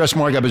now. You could dress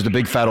Mark up as the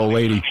big fat old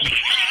lady.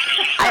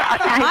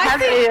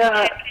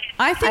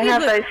 I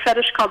have a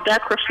fetish called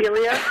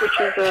dacrophilia, which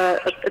is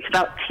it's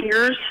about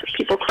tears.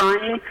 people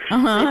crying.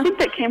 I think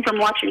that came from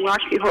watching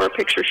Rocky Horror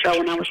Picture Show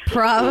when I was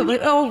Probably.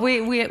 Oh,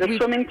 the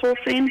swimming pool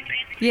scene.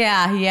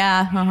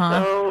 Yeah.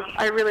 So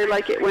I really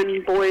like it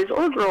when boys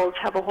or girls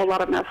have a whole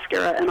lot of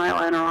mascara and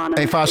eyeliner on.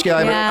 Hey, Saskia,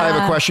 I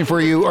have a question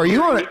for you.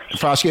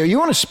 Saskia, are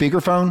you on a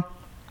speakerphone?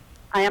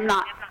 I am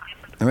not.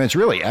 I mean, it's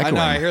really echoing. I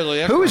know, I hear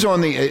the echo. Who is on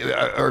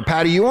the, or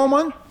Patti, you on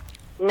one?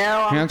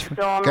 No, I'm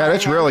still on. God,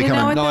 it's really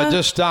coming. No, it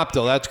just stopped,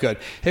 though. That's good.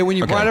 Hey, when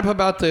you brought up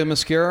about the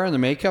mascara and the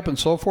makeup and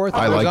so forth,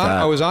 I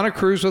was on a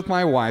cruise with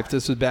my wife.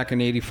 This is back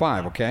in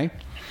 '85, okay?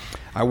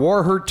 I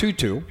wore her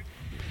tutu,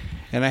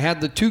 and I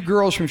had the two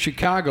girls from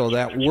Chicago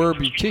that were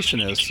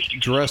beauticianists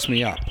dress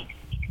me up.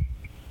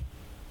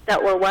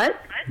 That were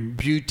what?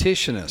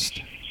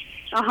 Beauticianists.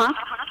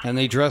 And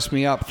they dressed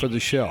me up for the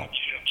show.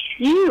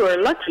 You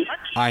are lucky.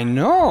 I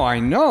know.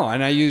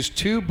 And I used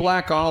 2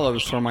 black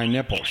olives for my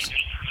nipples.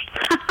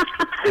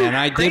 And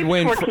I did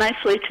win. Worked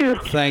nicely too.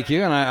 Thank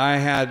you. And I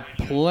had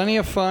plenty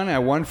of fun. I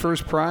won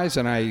first prize,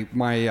 and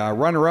my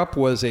runner-up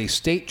was a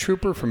state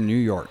trooper from New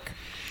York.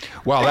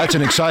 Wow, that's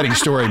an exciting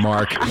story,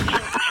 Mark.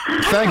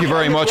 Thank you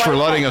very much for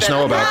letting us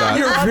know about that.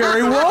 You're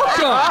very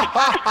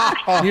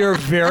welcome. You're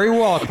very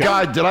welcome.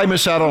 God, did I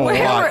miss out on a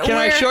lot? Can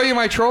I show you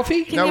my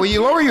trophy? Now, will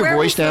you lower your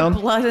voice down? The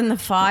blood in the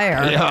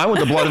fire. Yeah, I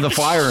want the blood in the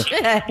fire.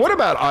 What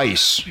about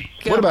ice?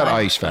 What about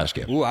ice,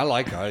 Saskia? Ooh, I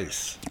like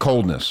ice.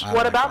 Coldness.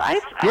 What about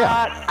ice?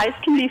 Yeah. Ice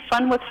can be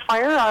fun with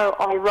fire.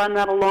 I'll run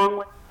that along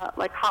with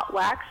like hot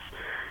wax.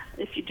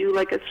 If you do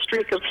like a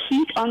streak of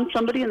heat on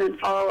somebody and then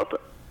follow up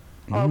with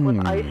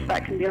ice,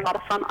 that can be a lot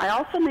of fun. I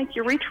also make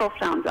urethral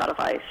sounds out of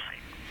ice.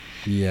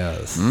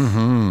 Yes.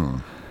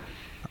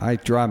 I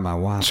drive my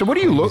wife. So what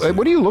do you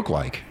look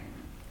like,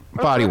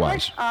 body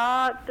wise?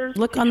 There's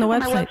Look on the my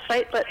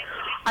website. But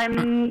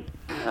I'm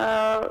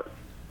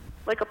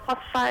like a plus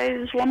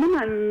size woman.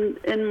 I'm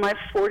in my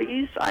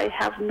 40s. I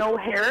have no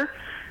hair.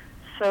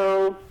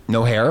 So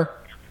No hair?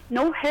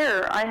 no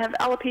hair. I have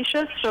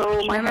alopecia,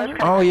 so my hair.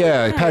 Oh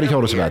yeah, Patti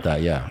told us about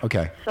that. Yeah,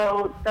 okay.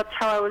 So that's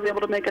how I was able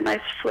to make a nice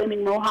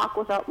flaming mohawk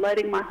without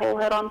lighting my whole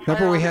head on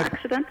fire on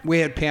accident. We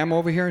had Pam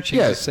over here, and she's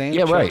the same.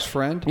 Yeah, right. Chuck's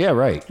friend. Yeah,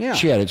 right. Yeah.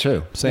 She had it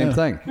too. Same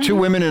thing. 2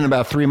 women in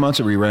about 3 months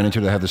that we ran into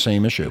that have the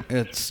same issue.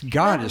 It's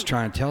God is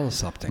trying to tell us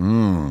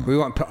something. We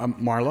want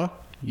Marla.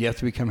 You have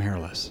to become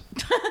hairless.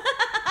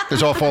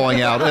 It's all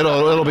falling out.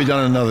 It'll be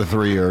done in another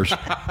 3 years.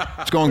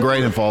 It's going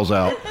great and falls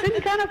out. It's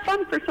been kind of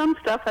fun for some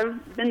stuff.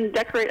 I've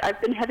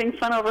been having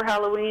fun over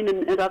Halloween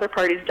and at other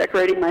parties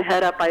decorating my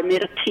head up. I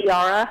made a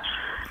tiara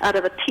out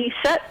of a tea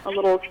set, a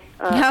little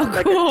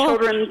like a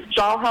children's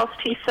dollhouse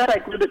tea set. I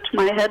glued it to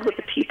my head with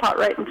a teapot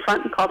right in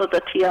front and called it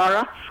a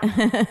tiara.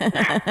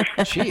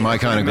 My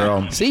kind of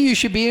girl. See, you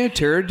should be an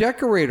interior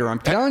decorator. I'm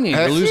telling you,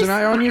 you're losing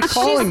out on your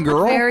calling,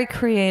 girl. Very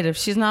creative.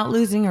 She's not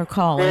losing her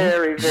calling.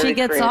 Very, very she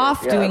gets creative,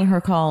 off doing her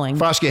calling.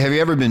 Saskia, have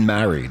you ever been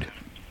married?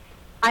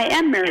 I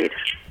am married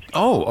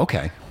Oh,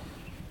 okay.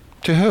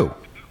 To who?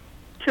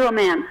 to a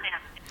man.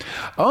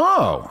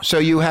 Oh, so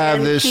you have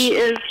And this. he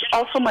is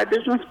also my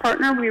business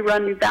partner. We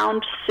run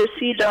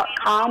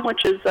boundsissy.com,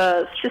 which is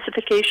a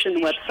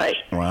sissification website.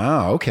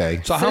 Wow,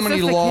 okay. So how many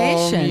long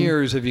Sissification.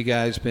 years have you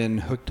guys been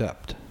hooked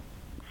up?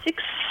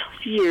 6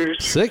 years.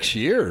 6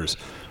 years.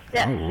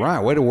 Yes. All right,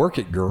 way to work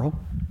it, girl.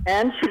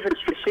 And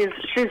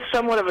she's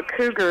somewhat of a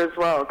cougar as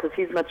well, because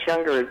he's much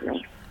younger, isn't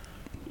he?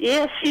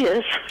 Yes, he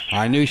is.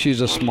 I knew she's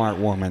a smart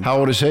woman. How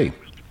old is he?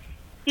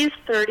 He's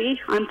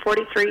 30. I'm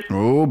 43.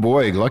 Oh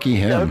boy, lucky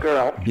him. Go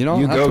girl. You know,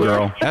 You that's go, what-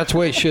 girl. That's the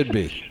way it should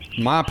be.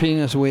 In my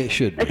opinion, that's the way it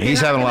should be. If you're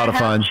He's not having a lot gonna of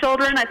fun. have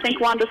children, I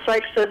think Wanda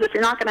Sykes says if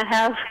you're not going to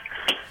have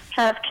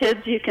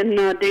kids, you can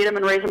date them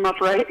and raise them up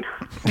right.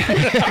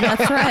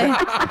 That's right.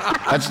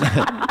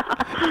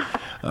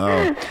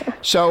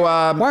 So,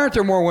 Why aren't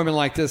there more women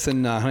like this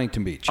in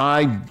Huntington Beach?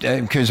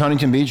 because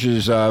Huntington Beach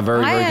is very,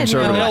 very had no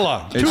conservative.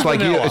 Vanilla. It's Too like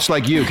vanilla. you. It's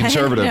like you,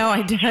 conservative. I had no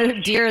idea.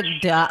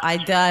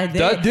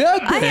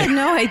 I had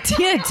no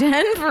idea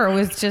Denver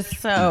was just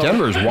so.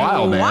 Denver's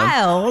wild, man.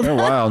 Wild. They're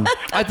wild.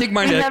 I think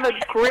my We next. have a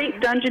great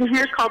dungeon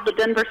here called the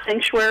Denver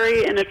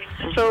Sanctuary, and it's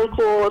so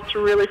cool. It's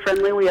really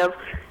friendly. We have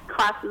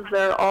classes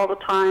there all the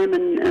time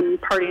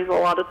and parties a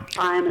lot of the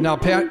time. And, Now,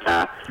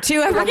 Pat, do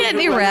you ever get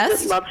any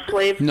rest? Love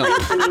slave No.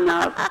 and,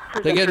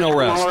 They get no presenters from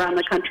rest. all around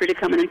the country to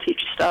come in and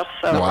teach stuff.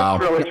 So Wow.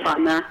 it's really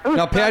fun there.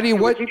 Now, Patti,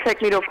 what Would you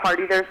take me to a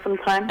party there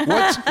sometime?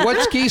 what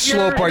ski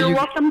slope are You're you?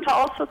 welcome to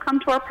also come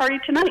to our party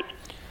tonight.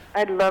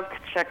 I'd love to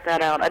check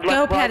that out. I'd Go,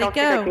 love, well, I Patti, don't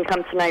go. think I can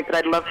come tonight, but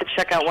I'd love to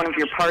check out one of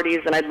your parties,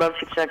 and I'd love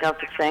to check out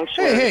the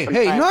sanctuary. Hey,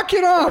 sometime. knock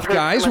it I've off, heard so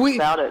guys. much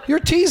about it. You're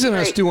teasing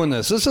us Great. doing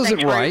this. This isn't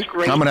Sanctuary's right.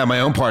 great. I'm gonna have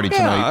my own party Yeah,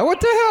 tonight. what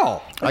the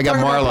hell? I got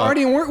We're talking about Marla.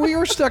 Party and we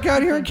were stuck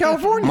out here in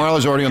California.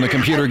 Marla's already on the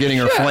computer getting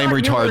her flame You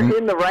were retardant.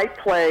 in the right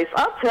place.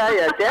 I'll tell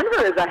you,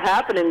 Denver is a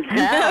happening town,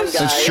 guys.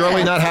 It's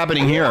surely not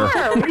happening here.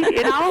 Sure,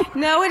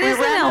 No, it we is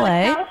in ran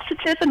LA. house to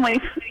tip, and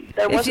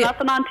there was you-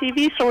 nothing on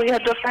TV, so we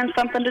had to find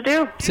something to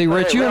do. See,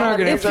 Rich, you and I are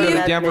going to have to go to If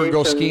you- Denver and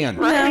go skiing.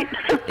 Right.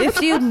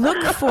 If you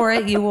look for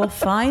it, you will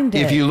find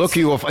it. If you look,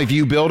 you will. If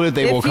you build it,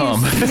 they will If you come.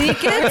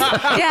 seek it,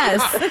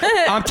 yes.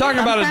 I'm talking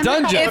about a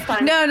dungeon.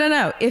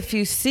 No. If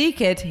you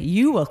seek it,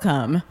 you will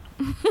come.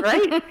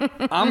 Right?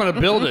 I'm going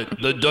to build it.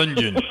 The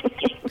dungeon.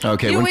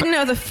 Okay. You when wouldn't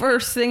know the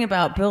first thing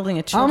about building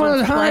a I'm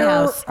children's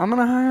playhouse. going to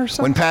hire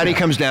someone. When Patti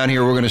comes down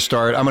here, we're going to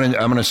start. I'm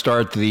going to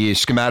start the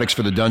schematics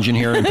for the dungeon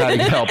here, and Patti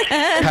can help.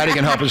 Patti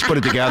can help us put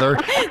it together.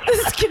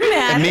 The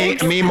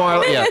schematics. And me,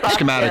 Marla, yeah,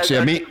 schematics.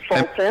 Yeah,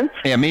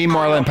 me,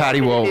 Marla, and Patti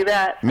will.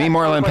 Me,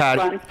 Marla,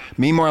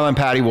 and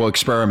Patti will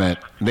experiment.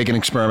 They can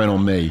experiment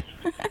on me.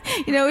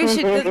 You know, we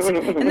should,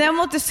 and then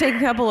we'll just take a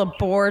couple of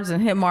boards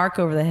and hit Mark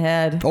over the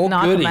head, Oh,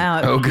 knock goody. him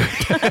out. Oh, good.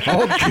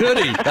 Oh,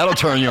 goody. That'll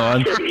turn you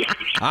on.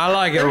 I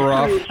like it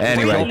rough.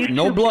 Anyway.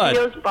 No blood.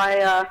 Videos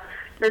by,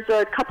 there's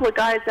a couple of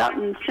guys out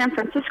in San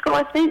Francisco,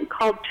 I think,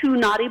 called Two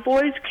Naughty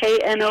Boys,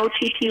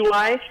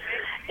 Knotty,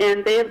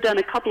 and they have done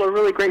a couple of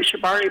really great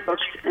shibari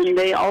books, and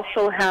they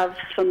also have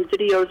some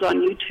videos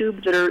on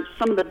YouTube that are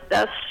some of the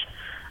best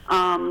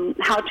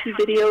how-to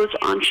videos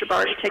on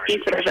shibari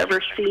techniques that I've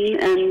ever seen,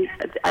 and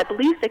I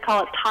believe they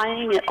call it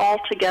tying it all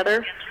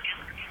together.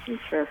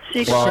 Well,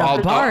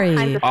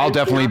 I'll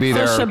definitely be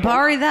there. So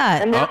shibari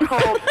that. And they're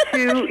called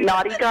Two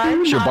Naughty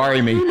Guys.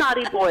 Shibari me. Two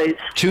Naughty Boys.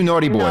 Two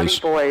naughty boys.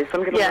 Boys.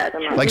 I'm gonna look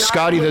them up. Like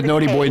Scotty, the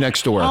naughty boy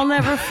next door. I'll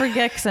never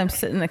forget because I'm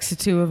sitting next to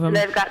two of them.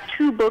 They've got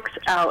 2 books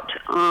out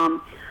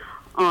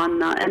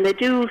and they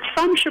do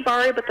some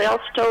shibari, but they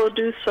also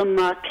do some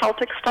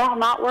Celtic style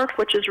knotwork,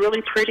 which is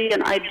really pretty,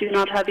 and I do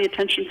not have the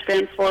attention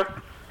span for.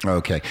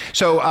 Okay.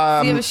 So,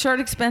 You have a short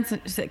expansion.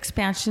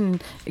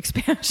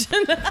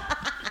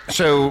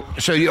 so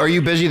are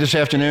you busy this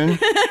afternoon?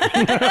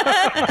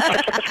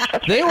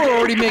 They were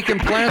already making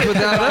plans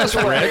without us,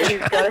 Rich. He's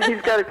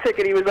got a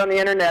ticket. He was on the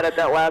internet at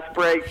that last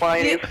break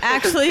buying his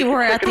Actually,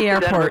 we're at the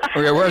airport.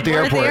 Okay, we're at the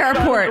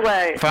airport.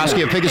 Way.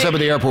 Saskia, pick us up at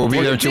the airport. We'll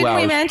be there in 2 Didn't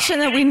hours. we mention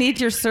that we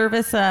need your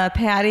service,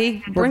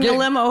 Patty? Bring a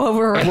limo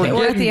over.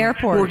 We're at the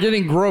airport. We're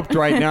getting groped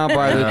right now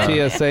by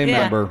the TSA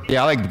member.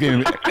 Yeah, I like.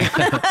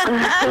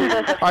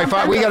 All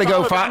right, we got to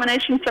go.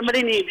 Domination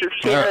somebody needs is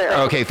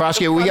Okay,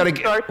 Saskia, we got to.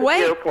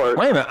 Wait a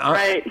minute.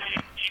 Right.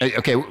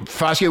 Okay,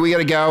 Saskia, we got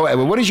to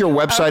go. What is your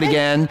website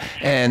again?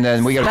 And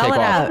then we got to take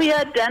off.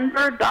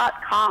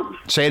 PavloviaDenver.com.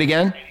 Say it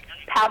again.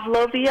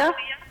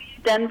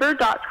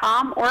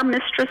 PavloviaDenver.com or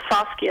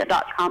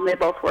MistressSaskia.com. They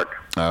both work.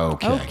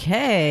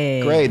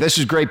 Okay. Great. This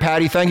is great,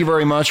 Patti. Thank you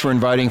very much for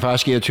inviting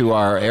Saskia to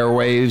our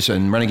airwaves,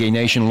 and Renegade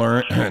Nation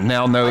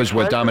now knows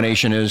what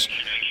domination is.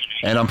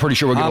 And I'm pretty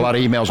sure we'll get a lot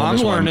of emails on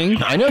this one. I'm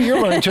learning. I know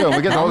you're learning too.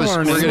 We're getting all this.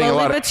 We're getting a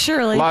lot of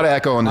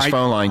echo on this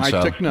phone line. I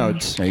so. took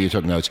notes. Yeah, you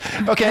took notes.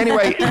 Okay.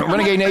 Anyway,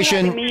 Renegade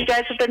Nation. You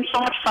guys have been so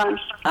much fun.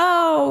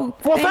 Oh,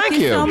 well, thank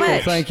you so much.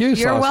 Well, thank you, You're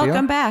Saskia.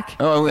 welcome back.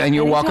 Oh, and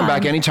you're welcome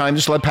back anytime.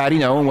 Just let Patti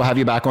know, and we'll have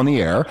you back on the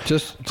air.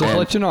 Just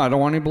let you know, I don't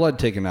want any blood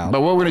taken out.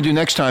 But what we're going to do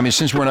next time is,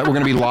 since we're going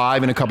to be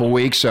live in a couple of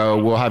weeks,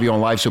 so we'll have you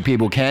on live so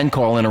people can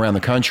call in around the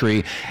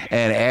country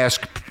and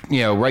ask,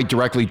 right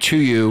directly to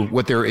you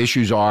what their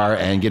issues are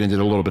and get into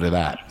a little bit of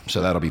that.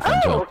 So that'll be fun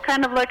too.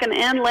 Kind of like an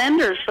Ann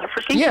Landers, but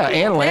for kinky. Yeah,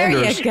 Ann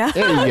Landers. There you go.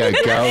 There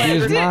you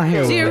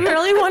go. Do you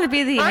really want to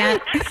be the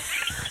Ann?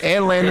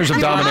 Ann Landers of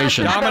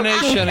Domination.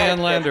 Domination, Ann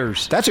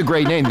Landers. That's a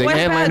great name. The What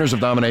Ann about Landers of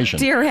Domination.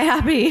 Dear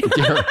Abby.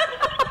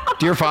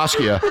 Dear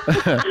Saskia.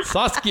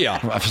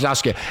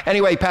 Saskia.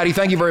 Anyway, Patti,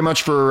 thank you very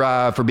much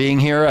for being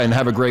here, and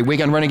have a great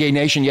weekend. Renegade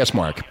Nation. Yes,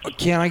 Mark.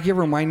 Can I give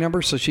her my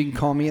number so she can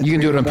call me? You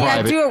can do it in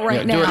private. Yeah, do it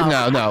right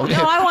now. No.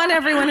 No, I want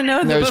everyone to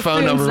know the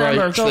phone number.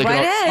 Go So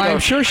right ahead. I'm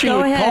sure she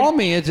would ahead. call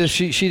me. It's just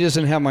she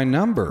doesn't have my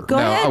number. Go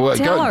ahead.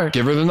 Tell her.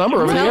 Give her the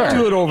number over the air.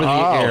 Do it over the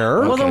air.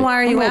 Well, then why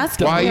are you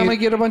asking? Why am I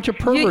get a bunch of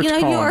perverts you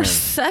calling are me?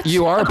 such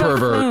You are a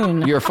pervert.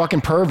 buffoon. You're a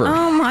fucking pervert.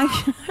 Oh my.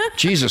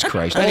 Jesus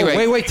Christ. Oh,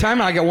 Anyway. wait, time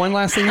out. I got one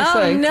last thing to Oh,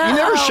 say. no. You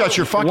never shut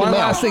your fucking One mouth.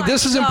 last thing.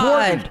 This is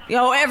important.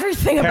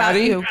 Everything about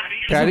you.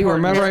 Patty,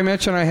 remember I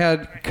mentioned I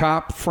had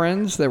cop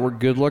friends that were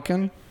good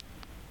looking?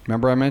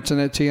 Remember I mentioned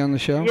that to you on the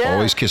show? Yeah.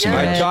 Always kissing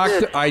I ass. talked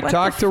to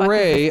fuck is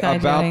Ray this guy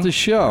about doing? the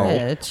show.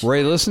 Rich.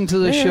 Ray listened to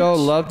the show,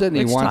 loved it, and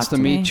he Rich, wants talk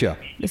to me. meet you.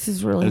 This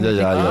is really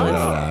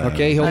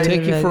Okay, he'll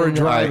take you for a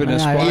drive in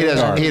his squad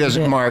car. He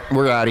doesn't. Mark,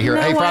 we're out of here. You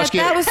know Hey, what?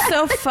 Saskia. That was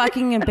so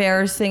fucking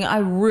embarrassing. I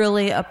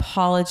really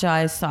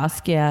apologize,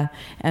 Saskia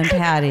and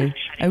Patty.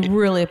 I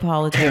really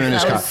apologize. Him and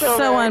his That was cop.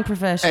 so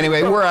unprofessional.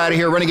 Anyway, we're out of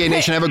here. Renegade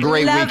Nation, have a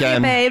great Love you,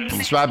 weekend.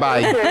 babes. Bye-bye.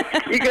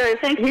 You guys,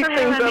 he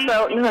sings up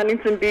out in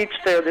Huntington Beach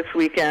there this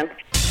weekend.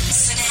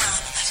 Sit down.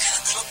 I've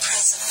got a little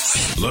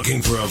present.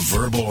 Looking for a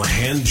verbal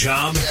hand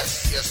job?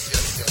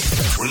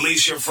 Yes.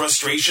 Release your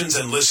frustrations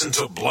and listen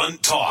to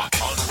Blunt Talk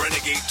on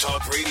Renegade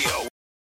Talk Radio.